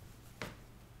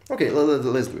 Okay,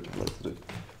 let's do it.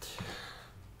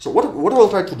 So what will I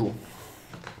try to do?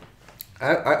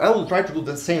 I will try to do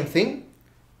the same thing,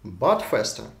 but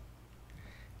faster.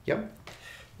 Yeah,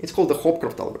 it's called the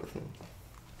Hopcroft algorithm.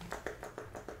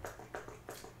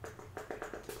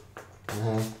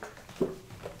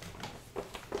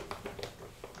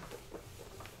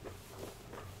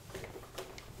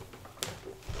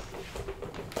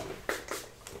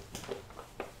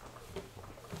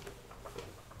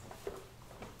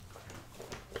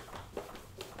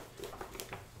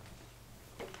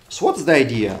 So what's the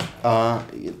idea?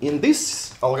 In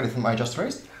this algorithm I just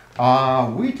raised,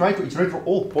 we try to iterate for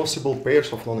all possible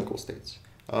pairs of non-equal states.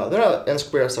 There are n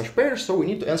squared such pairs, so we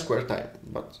need to n squared time,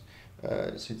 but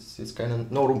it's kind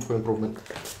of no room for improvement.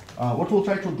 What we'll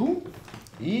try to do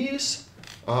is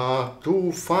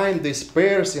to find these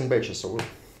pairs in batches.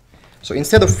 So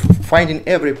instead of finding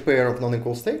every pair of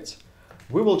non-equal states,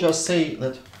 we will just say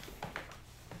that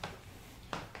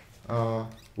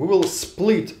we will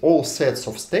split all sets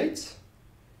of states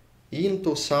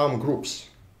into some groups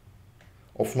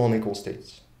of non-equal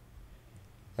states.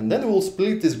 And then we will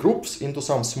split these groups into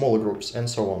some smaller groups and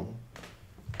so on.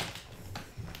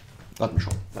 Let me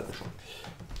show.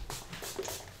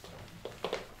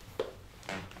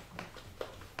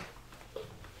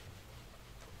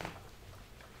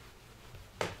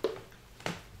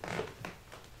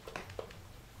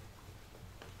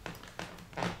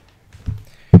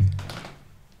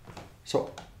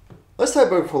 So let's start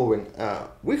by the following.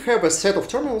 We have a set of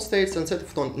terminal states and set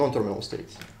of non-terminal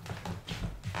states.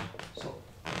 So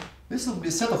This will be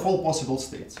a set of all possible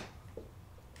states.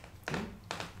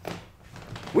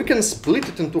 We can split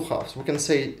it into halves. We can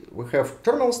say we have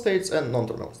terminal states and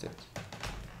non-terminal states.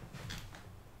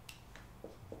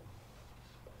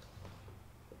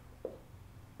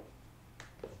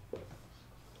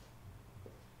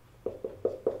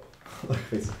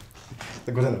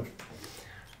 Good enough.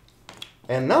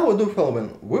 And now we do the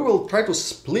following. We will try to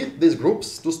split these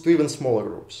groups to even smaller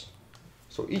groups.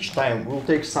 So each time we'll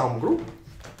take some group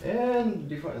and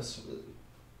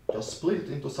just split it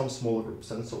into some smaller groups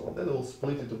and so on. Then we'll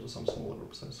split it into some smaller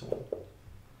groups and so on.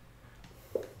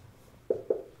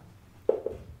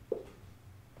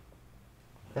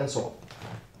 And so on.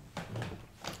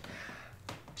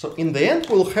 So in the end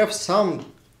we'll have some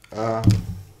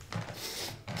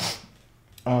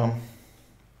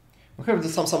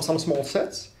some small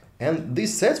sets, and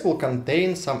these sets will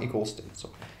contain some equal states.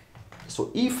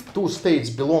 So if two states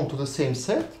belong to the same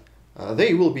set,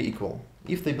 they will be equal.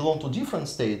 If they belong to different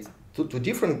states, to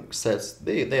different sets,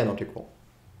 they are not equal.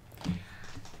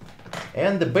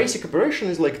 And the basic operation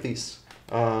is like this.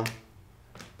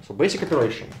 So basic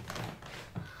operation.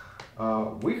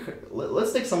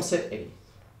 Let's take some set A.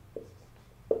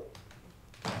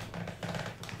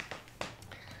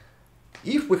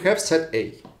 If we have set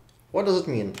A, what does it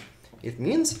mean? It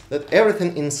means that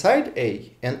everything inside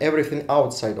A and everything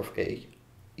outside of A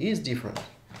is different.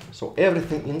 So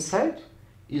everything inside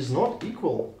is not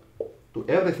equal to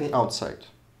everything outside.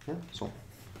 Yeah? So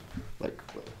like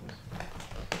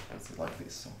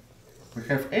this. So we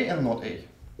have A and not A.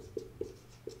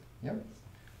 Yeah?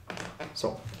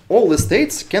 So all the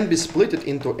states can be split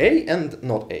into A and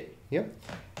not A. Yeah?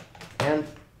 And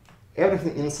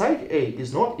everything inside A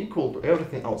is not equal to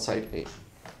everything outside A.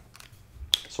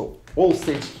 So all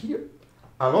states here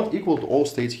are not equal to all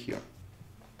states here.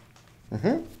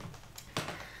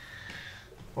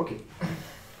 Okay.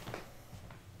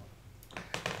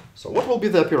 So what will be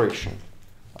the operation?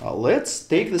 Let's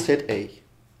take the set A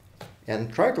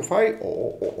and try to find.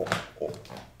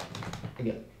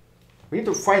 Again, we need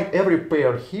to find every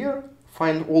pair here,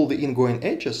 find all the ingoing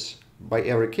edges by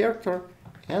every character,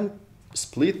 and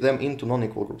split them into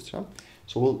non-equal groups. Yeah?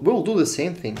 So we'll do the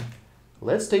same thing.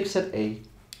 Let's take set A,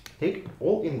 take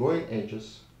all ingoing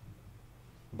edges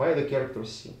by the character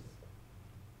C.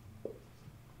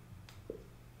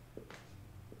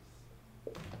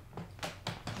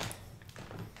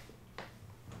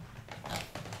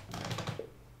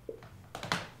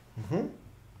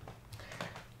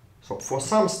 So for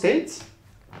some states,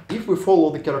 if we follow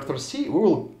the character C, we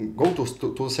will go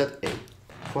to set A.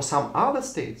 For some other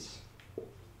states,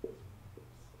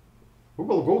 we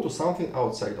will go to something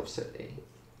outside of set A.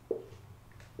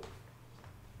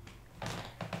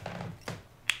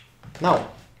 Now,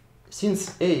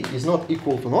 since A is not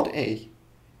equal to not A,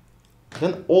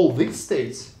 then all these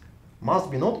states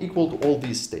must be not equal to all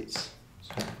these states.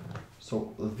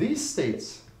 So these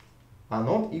states are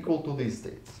not equal to these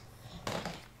states.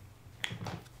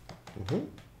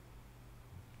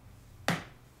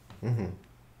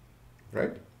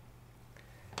 Right?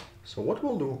 So what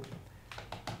we'll do,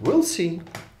 we'll see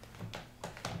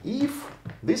if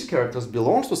these characters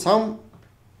belong to some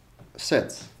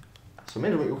sets. So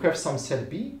maybe you have some set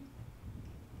B,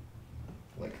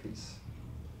 like this,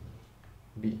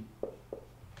 B.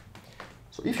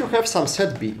 So if you have some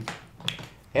set B,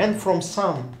 and from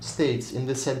some states in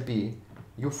the set B,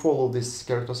 you follow this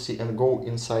character C and go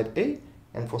inside A,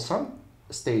 and for some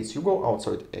states you go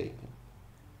outside A,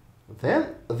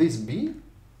 then this B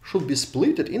should be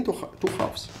split into two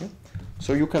halves. Okay?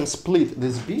 So you can split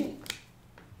this B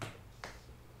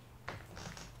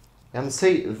and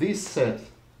say this set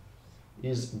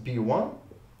is B1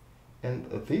 and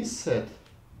this set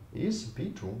is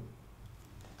B2.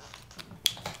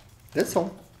 That's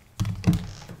all.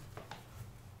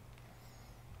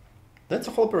 That's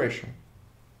the whole operation.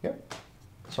 Yeah.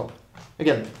 So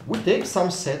again, we take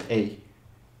some set A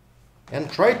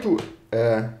and try to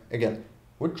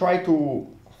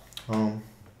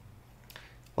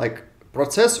like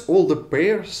process all the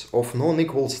pairs of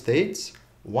non-equal states.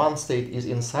 One state is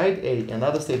inside A,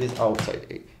 another state is outside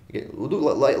A. Okay, we'll do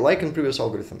like in previous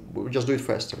algorithm. We'll just do it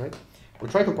faster, right? We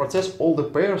try to process all the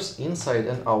pairs inside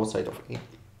and outside of A.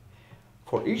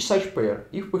 For each such pair,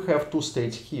 if we have two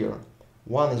states here,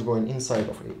 one is going inside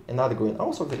of A, another going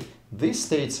outside of A, these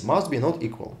states must be not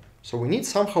equal. So we need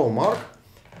somehow mark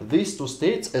these two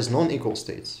states as non-equal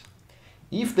states.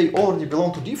 If they already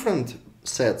belong to different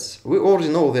sets, we already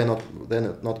know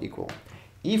they're not equal.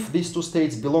 If these two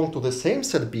states belong to the same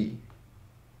set B,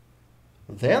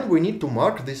 then we need to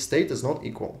mark this state as not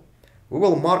equal. We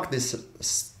will mark this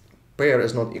pair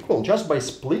is not equal just by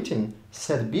splitting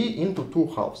set B into two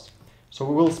halves. So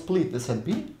we will split the set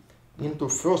B into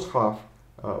first half,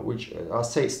 which are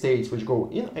states which go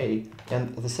in A,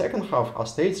 and the second half are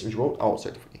states which go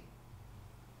outside of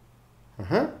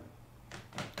A.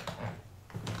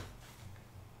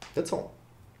 That's all.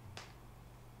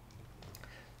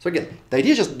 So again, the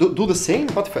idea is just do the same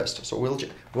but faster. So we'll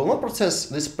not process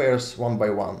these pairs one by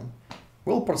one.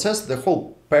 We'll process the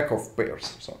whole pack of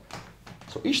pairs.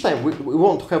 So each time we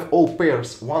want to have all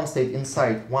pairs, one state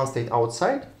inside, one state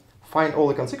outside, find all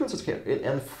the consequences here,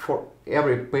 and for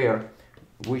every pair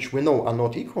which we know are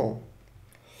not equal,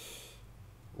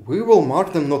 we will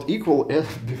mark them not equal and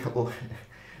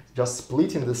just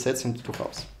splitting the sets into two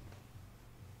halves.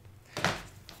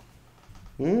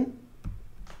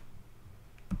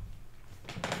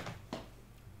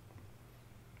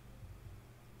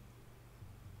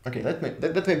 Okay, that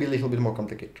may be a little bit more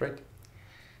complicated, right?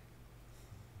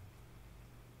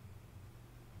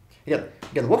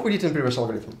 Again, what we did in previous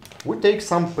algorithm, we take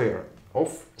some pair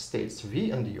of states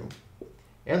V and U,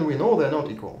 and we know they're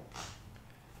not equal,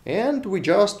 and we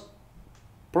just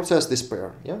process this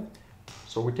pair. Yeah.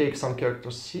 So we take some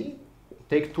character C,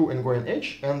 take two ingoing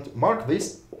edge, and mark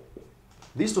this.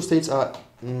 These two states are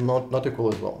not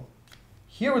equal as well.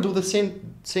 Here we do the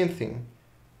same thing.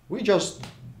 We just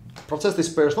process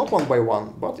these pairs not one by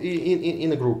one, but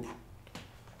in a group.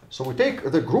 So we take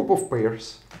the group of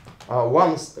pairs.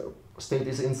 One state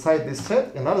is inside this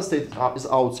set, another state is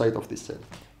outside of this set,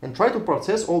 and try to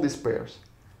process all these pairs.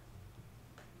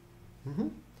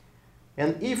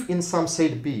 And if in some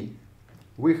set B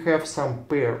we have some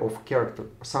pair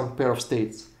of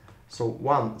states, so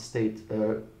one state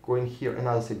going here,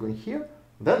 another state going here,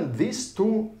 then these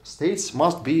two states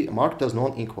must be marked as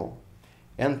non-equal.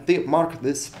 And they mark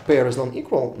this pair as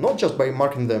non-equal, not just by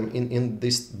marking them in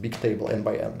this big table n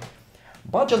by n,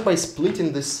 but just by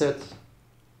splitting this set.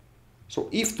 So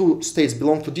if two states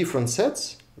belong to different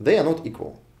sets, they are not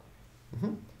equal.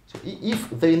 So if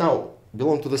they now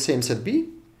belong to the same set B,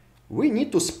 we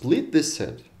need to split this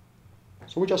set.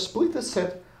 So we just split this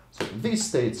set. So these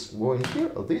states go in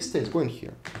here, or these states go in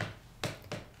here.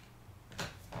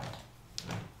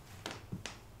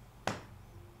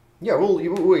 Yeah,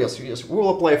 yes, we'll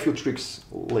apply a few tricks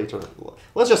later.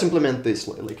 Let's just implement this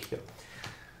like here.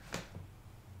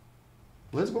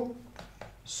 Let's go.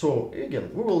 So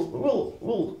again,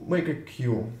 we'll make a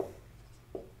queue,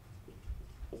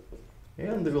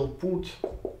 and we will put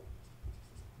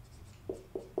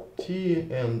T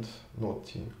and not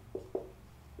T.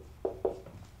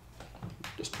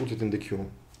 Just put it in the queue.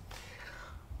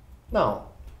 Now,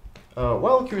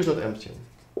 while queue is not empty,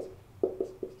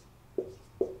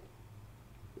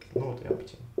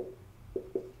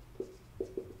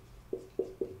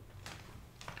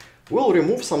 we'll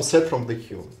remove some set from the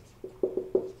queue.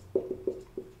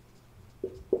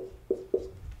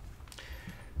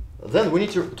 Then we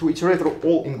need to iterate through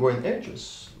all ingoing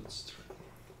edges.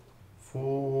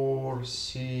 For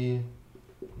C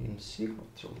in C,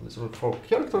 so let's write for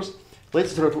characters.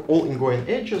 Let's iterate through all ingoing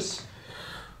edges.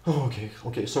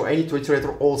 Okay. So I need to iterate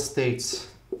through all states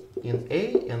in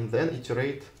A, and then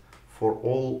iterate for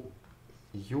all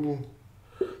U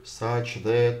such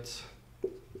that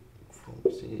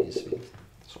from C is V.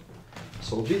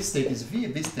 So this state is V,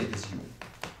 this state is U.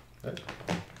 Right?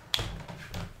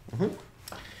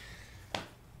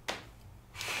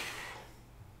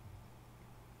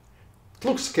 It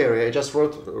looks scary. I just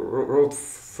wrote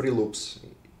 3 loops,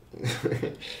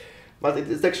 but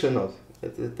it's actually not.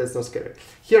 That's not scary.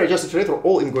 Here I just iterate through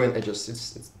all ingoing edges.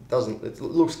 It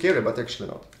looks scary, but actually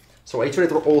not. So I iterate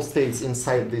through all states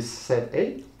inside this set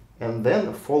A, and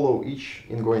then follow each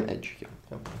ingoing edge here.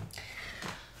 Yeah.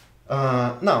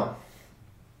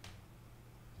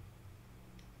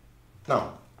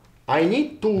 Now I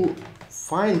need to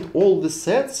find all the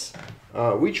sets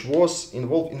which was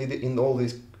involved in all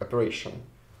this operation.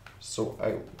 So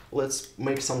let's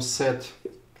make some set,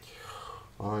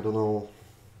 I don't know,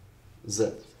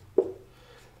 Z.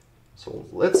 So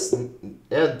let's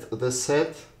add the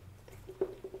set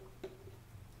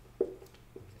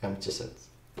empty set.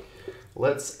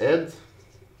 Let's add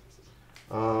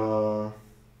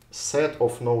set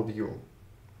of node U.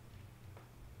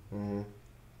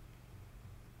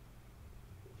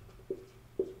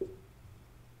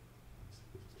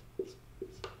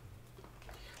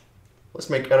 Let's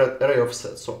make array of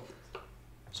sets.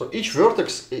 So each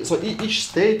vertex, so each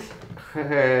state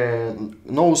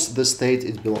knows the state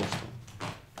it belongs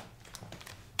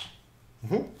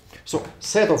to. So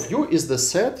set of U is the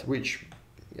set which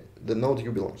the node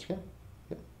U belongs. Yeah.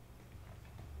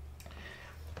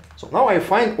 So now I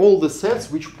find all the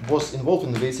sets which was involved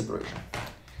in the base operation.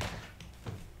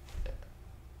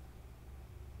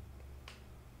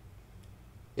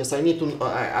 Yes, I need to.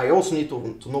 I also need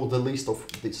to know the list of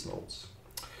these nodes.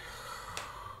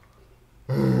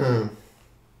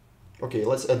 Okay,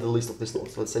 let's add the list of these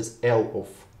nodes. Let's say L of.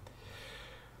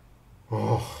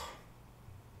 Oh.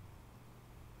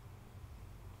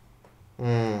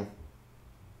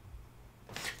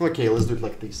 Okay, let's do it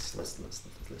like this. Let's do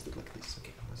it like this.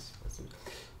 Okay, let's do it.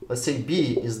 Let's say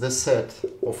B is the set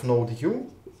of node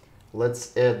U.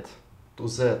 Let's add to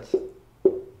Z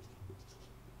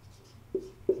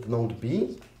node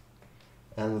B,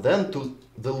 and then to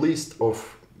the list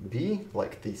of B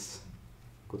like this.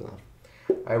 Good enough.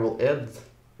 I will add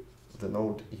the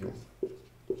node U.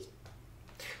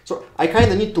 So I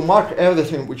kind of need to mark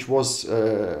everything which was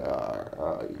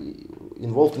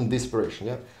involved in this operation.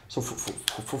 Yeah. So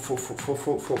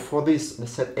for this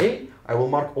set A, I will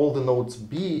mark all the nodes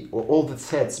B, or all the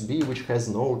sets B which has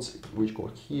nodes which go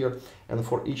here, and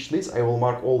for each list I will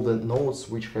mark all the nodes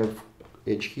which have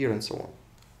edge here and so on.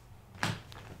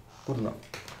 Good enough.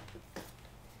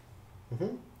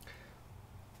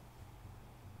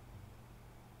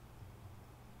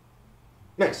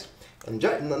 Nice. And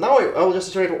now I will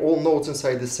just iterate all nodes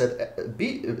inside this set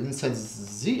B, inside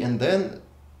Z, and then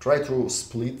try to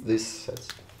split this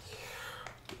set.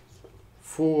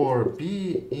 For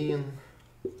B in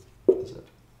Z.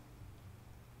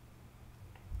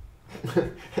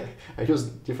 I use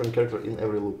different character in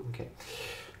every loop. Okay.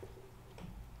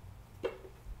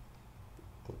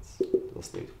 Let's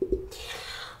do it.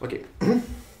 Okay.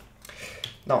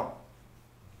 Now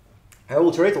I will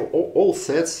iterate all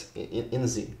sets in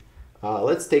Z.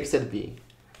 Let's take set B.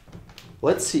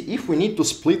 Let's see if we need to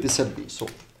split the set B. So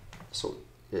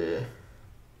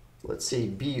let's say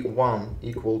B1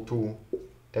 equal to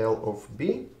L of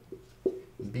B,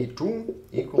 B2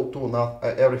 equal to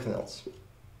everything else.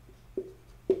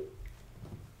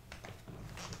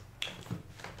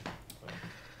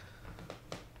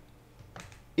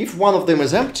 If one of them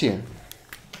is empty,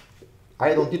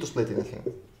 I don't need to split anything.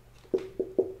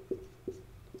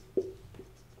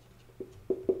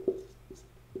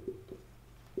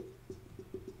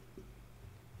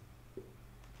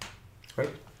 Right?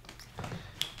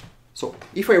 So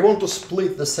if I want to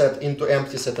split the set into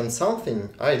empty set and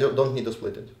something, I don't need to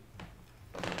split it.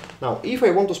 Now, if I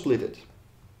want to split it,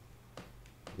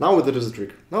 now there is a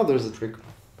trick. Now there is a trick.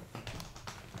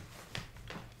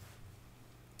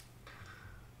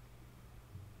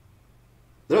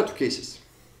 There are two cases.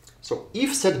 So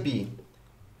if set B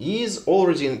is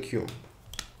already in Q,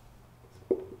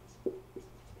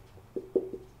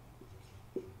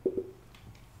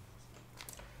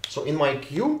 so in my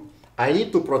queue, I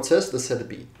need to process the set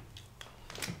B.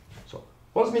 So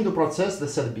what does it mean to process the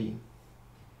set B?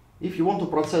 If you want to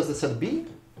process the set B,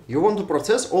 you want to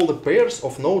process all the pairs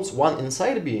of nodes, one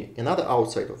inside B, another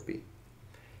outside of B.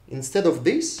 Instead of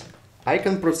this, I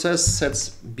can process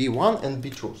sets B1 and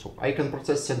B2. So I can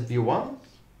process set B1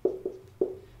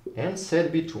 and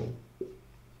set B2.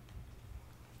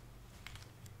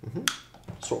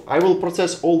 So I will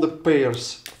process all the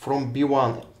pairs from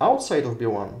B1 outside of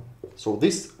B1. So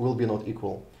this will be not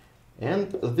equal.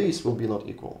 And this will be not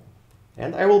equal.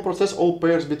 And I will process all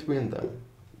pairs between them.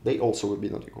 They also will be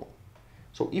not equal.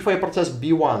 So if I process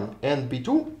B1 and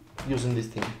B2 using this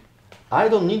thing, I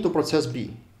don't need to process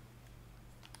B.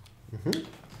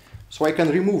 So I can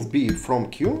remove B from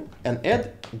Q and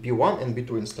add B1 and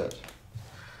B2 instead.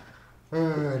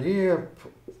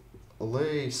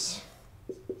 Replace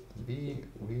B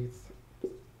with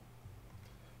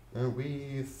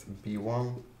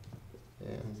B1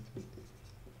 and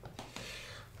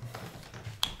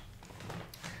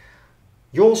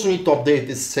you also need to update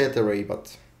this set array,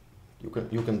 but you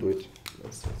can do it.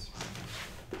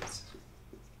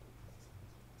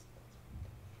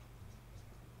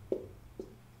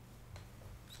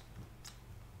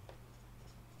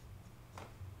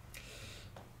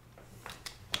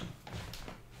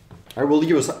 I will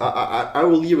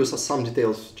use some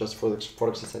details just for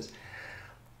exercise.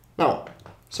 Now,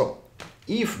 so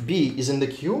if B is in the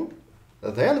queue,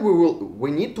 then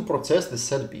we need to process the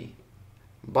set B.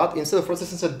 But instead of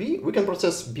processing set B, we can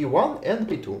process B1 and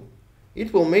B2.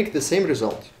 It will make the same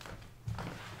result.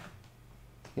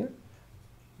 Yeah?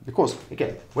 Because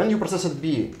again, when you process set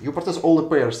B, you process all the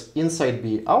pairs inside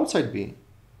B, outside B.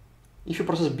 If you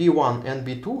process B1 and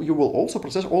B2, you will also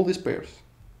process all these pairs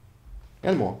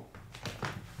and more.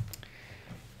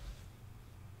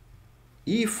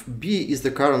 If B is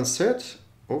the current set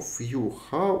of U,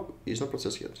 how is not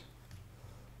processed yet?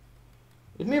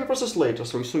 It may be processed later,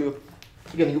 so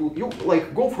again, you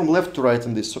like go from left to right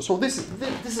in this. So this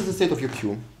is the state of your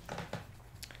queue.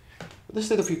 This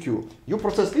state of your queue. You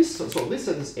process this, so this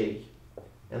set is A.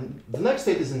 And the next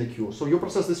state is in the queue. So you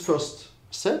process this first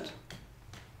set,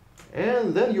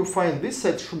 and then you find this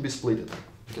set should be splitted.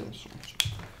 Again, so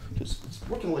it's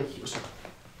working like here.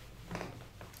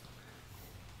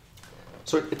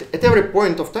 So at every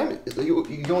point of time,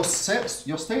 your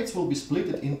states will be split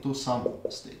into some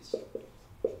states.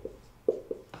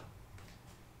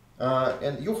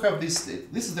 And you have this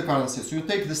state. This is the current state. So you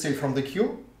take the state from the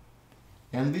queue,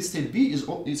 and this state B is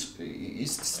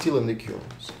still in the queue.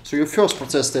 So you first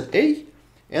process state A,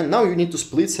 and now you need to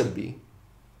split set B.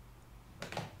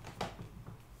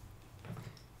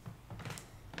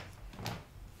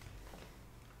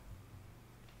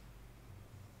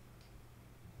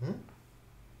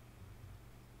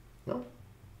 No?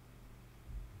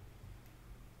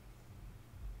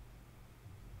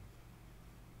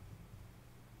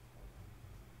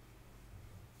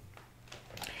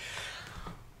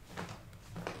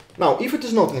 Now, if it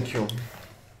is not in queue,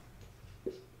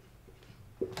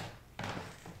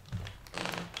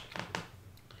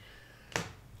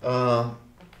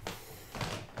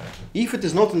 if it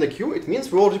is not in the queue, it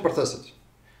means we already processed it.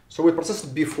 So we processed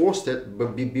it before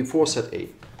set A.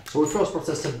 So we first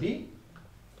processed set B,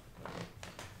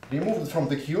 removed it from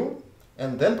the queue,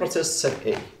 and then processed set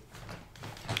A.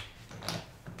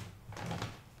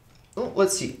 Well,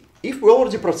 let's see. If we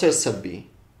already processed set B,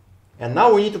 and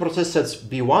now we need to process sets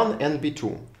B1 and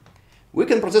B2, we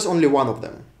can process only one of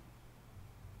them.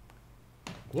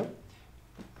 Yep.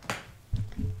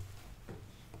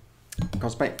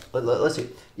 Because let's see.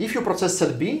 If you process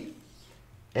set B,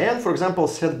 and for example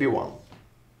set B1,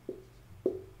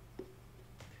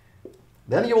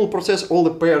 then you will process all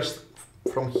the pairs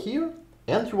from here,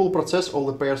 and you will process all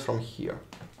the pairs from here.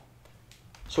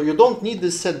 So you don't need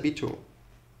this set B2.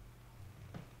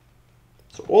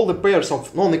 So all the pairs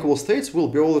of non-equal states will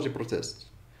be already processed.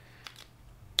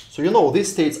 So you know these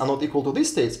states are not equal to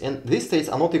these states, and these states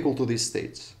are not equal to these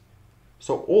states.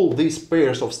 So all these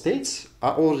pairs of states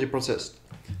are already processed.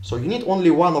 So you need only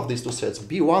one of these two sets,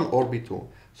 B1 or B2.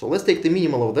 So let's take the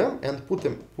minimal of them and put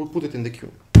it in the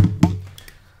queue.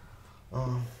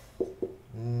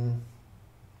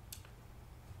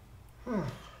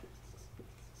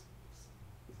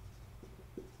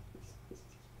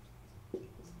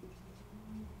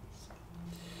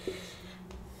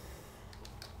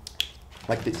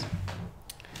 Like this.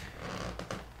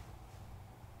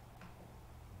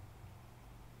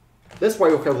 That's why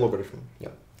you have logarithm.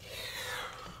 Yeah.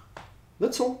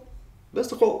 That's all. That's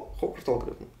the whole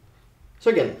algorithm.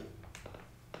 So again,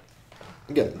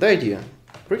 the idea,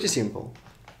 pretty simple.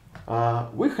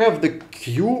 We have the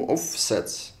queue of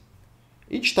sets.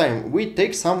 Each time we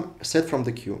take some set from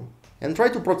the queue and try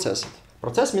to process it.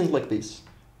 Process means like this.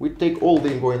 We take all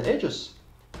the ingoing edges,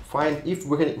 find if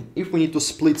we need to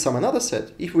split some another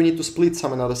set. If we need to split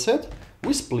some another set,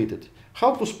 we split it.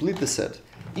 How to split the set?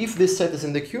 If this set is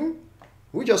in the queue,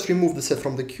 we just remove the set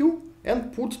from the queue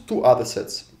and put two other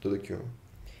sets to the queue.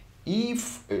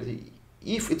 If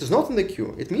it is not in the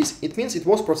queue, it means it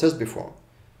was processed before.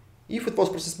 If it was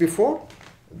processed before,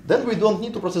 then we don't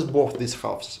need to process both these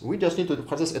halves. We just need to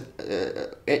process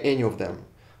any of them.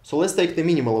 So let's take the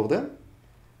minimal of them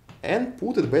and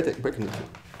put it back in the queue.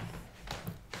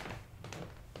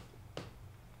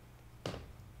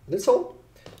 That's all.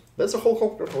 That's the whole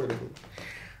algorithm.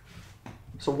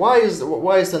 So why is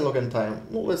 10 log n time?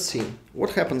 Well, let's see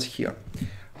what happens here.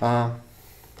 The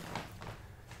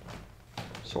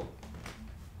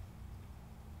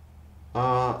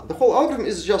whole algorithm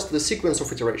is just the sequence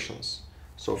of iterations.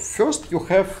 So first you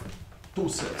have two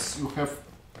sets. You have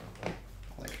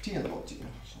like T and not T.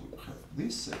 So you have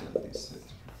this set and this set.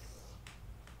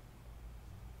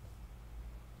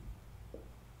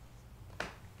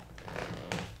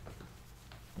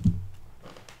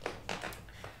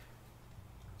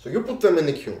 So you put them in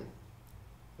the queue.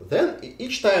 Then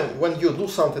each time when you do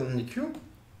something in the queue,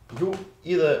 you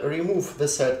either remove the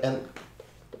set and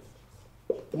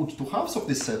put two halves of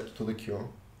this set to the queue.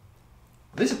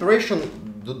 This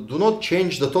operation do not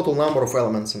change the total number of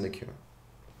elements in the queue.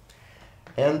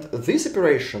 And this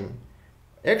operation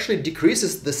actually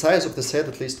decreases the size of the set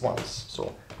at least once.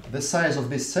 So the size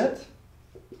of this set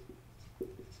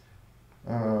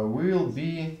will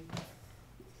be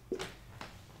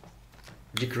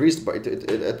decreased by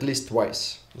at least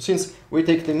twice. Since we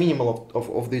take the minimal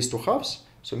of these two halves,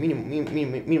 so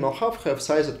minimal half have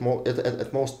size at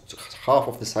most half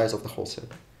of the size of the whole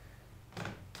set.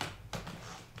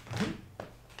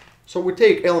 So we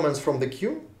take elements from the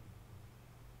queue.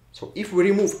 So if we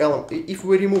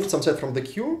remove some set from the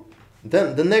queue,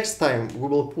 Then the next time we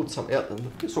will put some.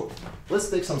 So let's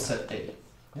take some set A.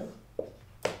 Yeah?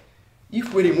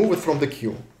 If we remove it from the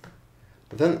queue,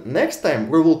 then next time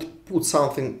we will put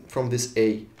something from this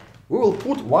A. We will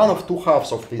put one of two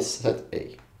halves of this set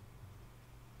A.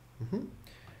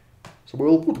 So we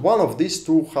will put one of these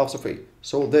two halves of A.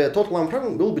 So the total number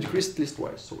of will be decreased at least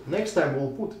twice. So next time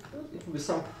we'll put, it will be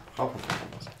some half of it.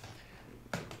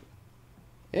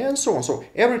 And so on. So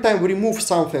every time we remove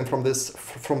something from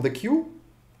the queue,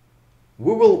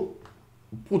 we will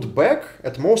put back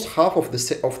at most half of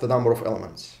the number of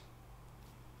elements.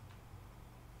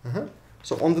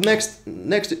 So on the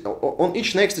on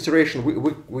each next iteration,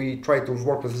 we try to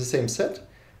work with the same set.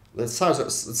 The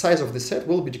size of the set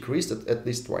will be decreased at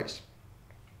least twice.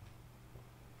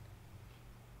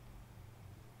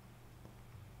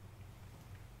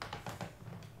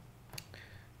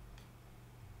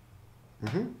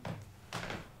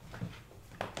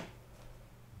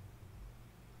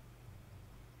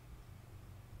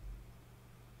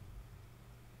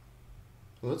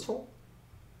 That's all.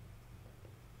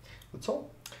 That's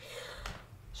all.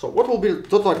 So what will be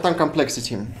total time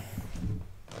complexity?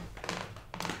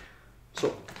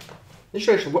 So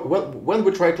initiation, when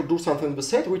we try to do something in the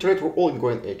set, we try to all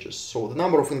ingoing edges. So the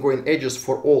number of ingoing edges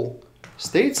for all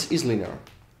states is linear.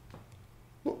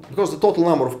 Because the total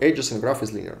number of edges in graph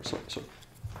is linear. So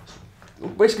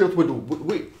basically what we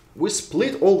do, we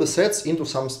split all the sets into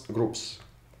some groups.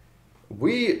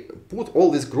 We put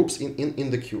all these groups in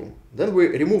the queue. Then we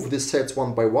remove these sets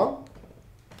one by one.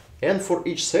 And for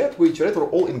each set, we iterate for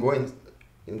all ingoing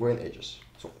edges.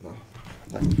 So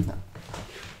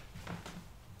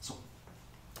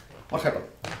what happened?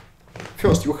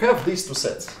 First, you have these two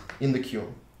sets in the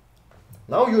queue.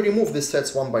 Now you remove these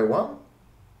sets one by one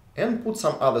and put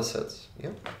some other sets.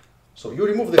 Yeah? So you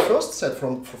remove the first set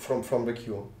from the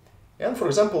queue and, for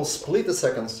example, split the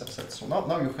second set. So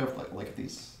now you have like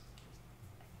this.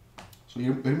 So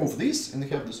you remove this and you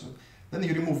have this one. Then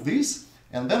you remove this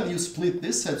and then you split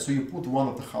this set, so you put one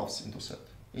of the halves into set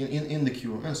in the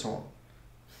queue and so on.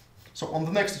 So on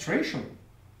the next iteration,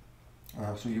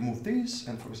 so you move this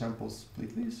and, for example,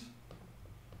 split this.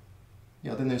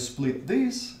 Yeah, then you split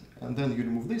this and then you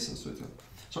remove this and so on.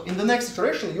 So in the next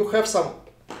iteration, you have some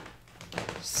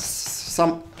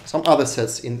other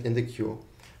sets in the queue.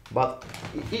 But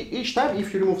each time,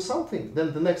 if you remove something,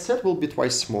 then the next set will be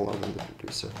twice smaller than the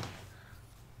previous set.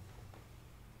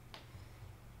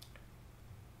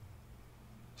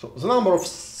 So the number of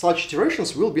such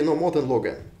iterations will be no more than log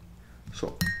n.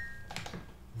 So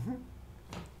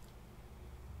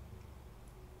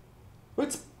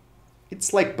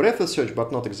it's like breadth search,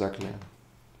 but not exactly.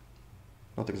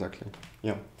 Not exactly.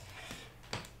 Yeah.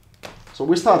 So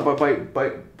we start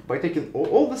by taking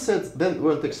all the sets, then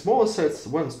we'll take smaller sets,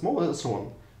 one smaller, and so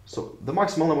on. So the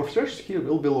maximum number of iterations here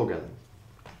will be log n.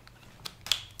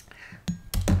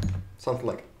 Something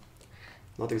like,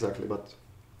 not exactly, but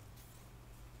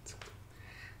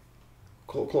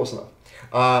close enough.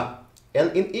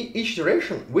 And in each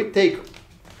iteration, we take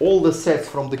all the sets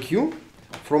from the queue.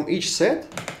 From each set,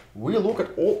 we look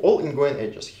at all ingoing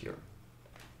edges here.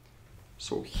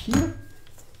 So here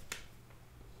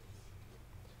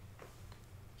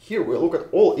we look at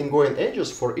all ingoing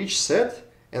edges for each set,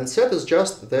 and set is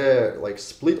just the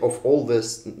split of all the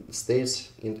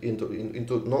states into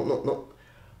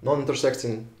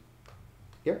non-intersecting.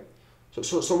 Yeah.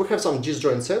 So we have some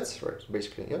disjoint sets, right?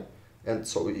 Basically, yeah. And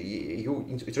so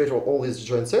you iterate over all these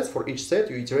disjoint sets. For each set,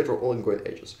 you iterate over all ingoing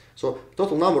edges. So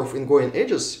total number of ingoing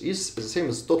edges is the same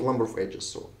as total number of edges.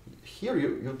 So here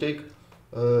you take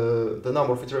the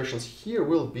number of iterations here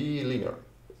will be linear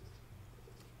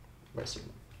by sigma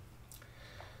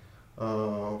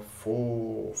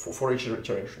for each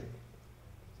iteration.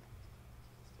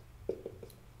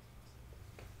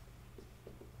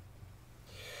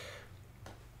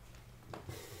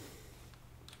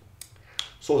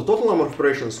 So the total number of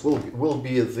iterations will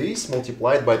be this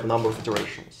multiplied by the number of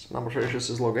iterations. Number of iterations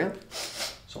is log n.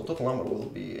 So total number will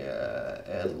be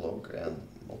n log n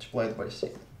multiplied by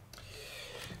sigma.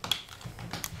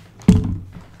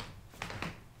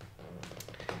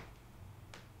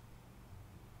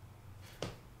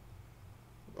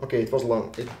 Okay, it was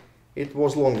long. It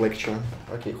was long lecture.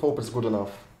 Okay, hope it's good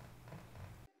enough.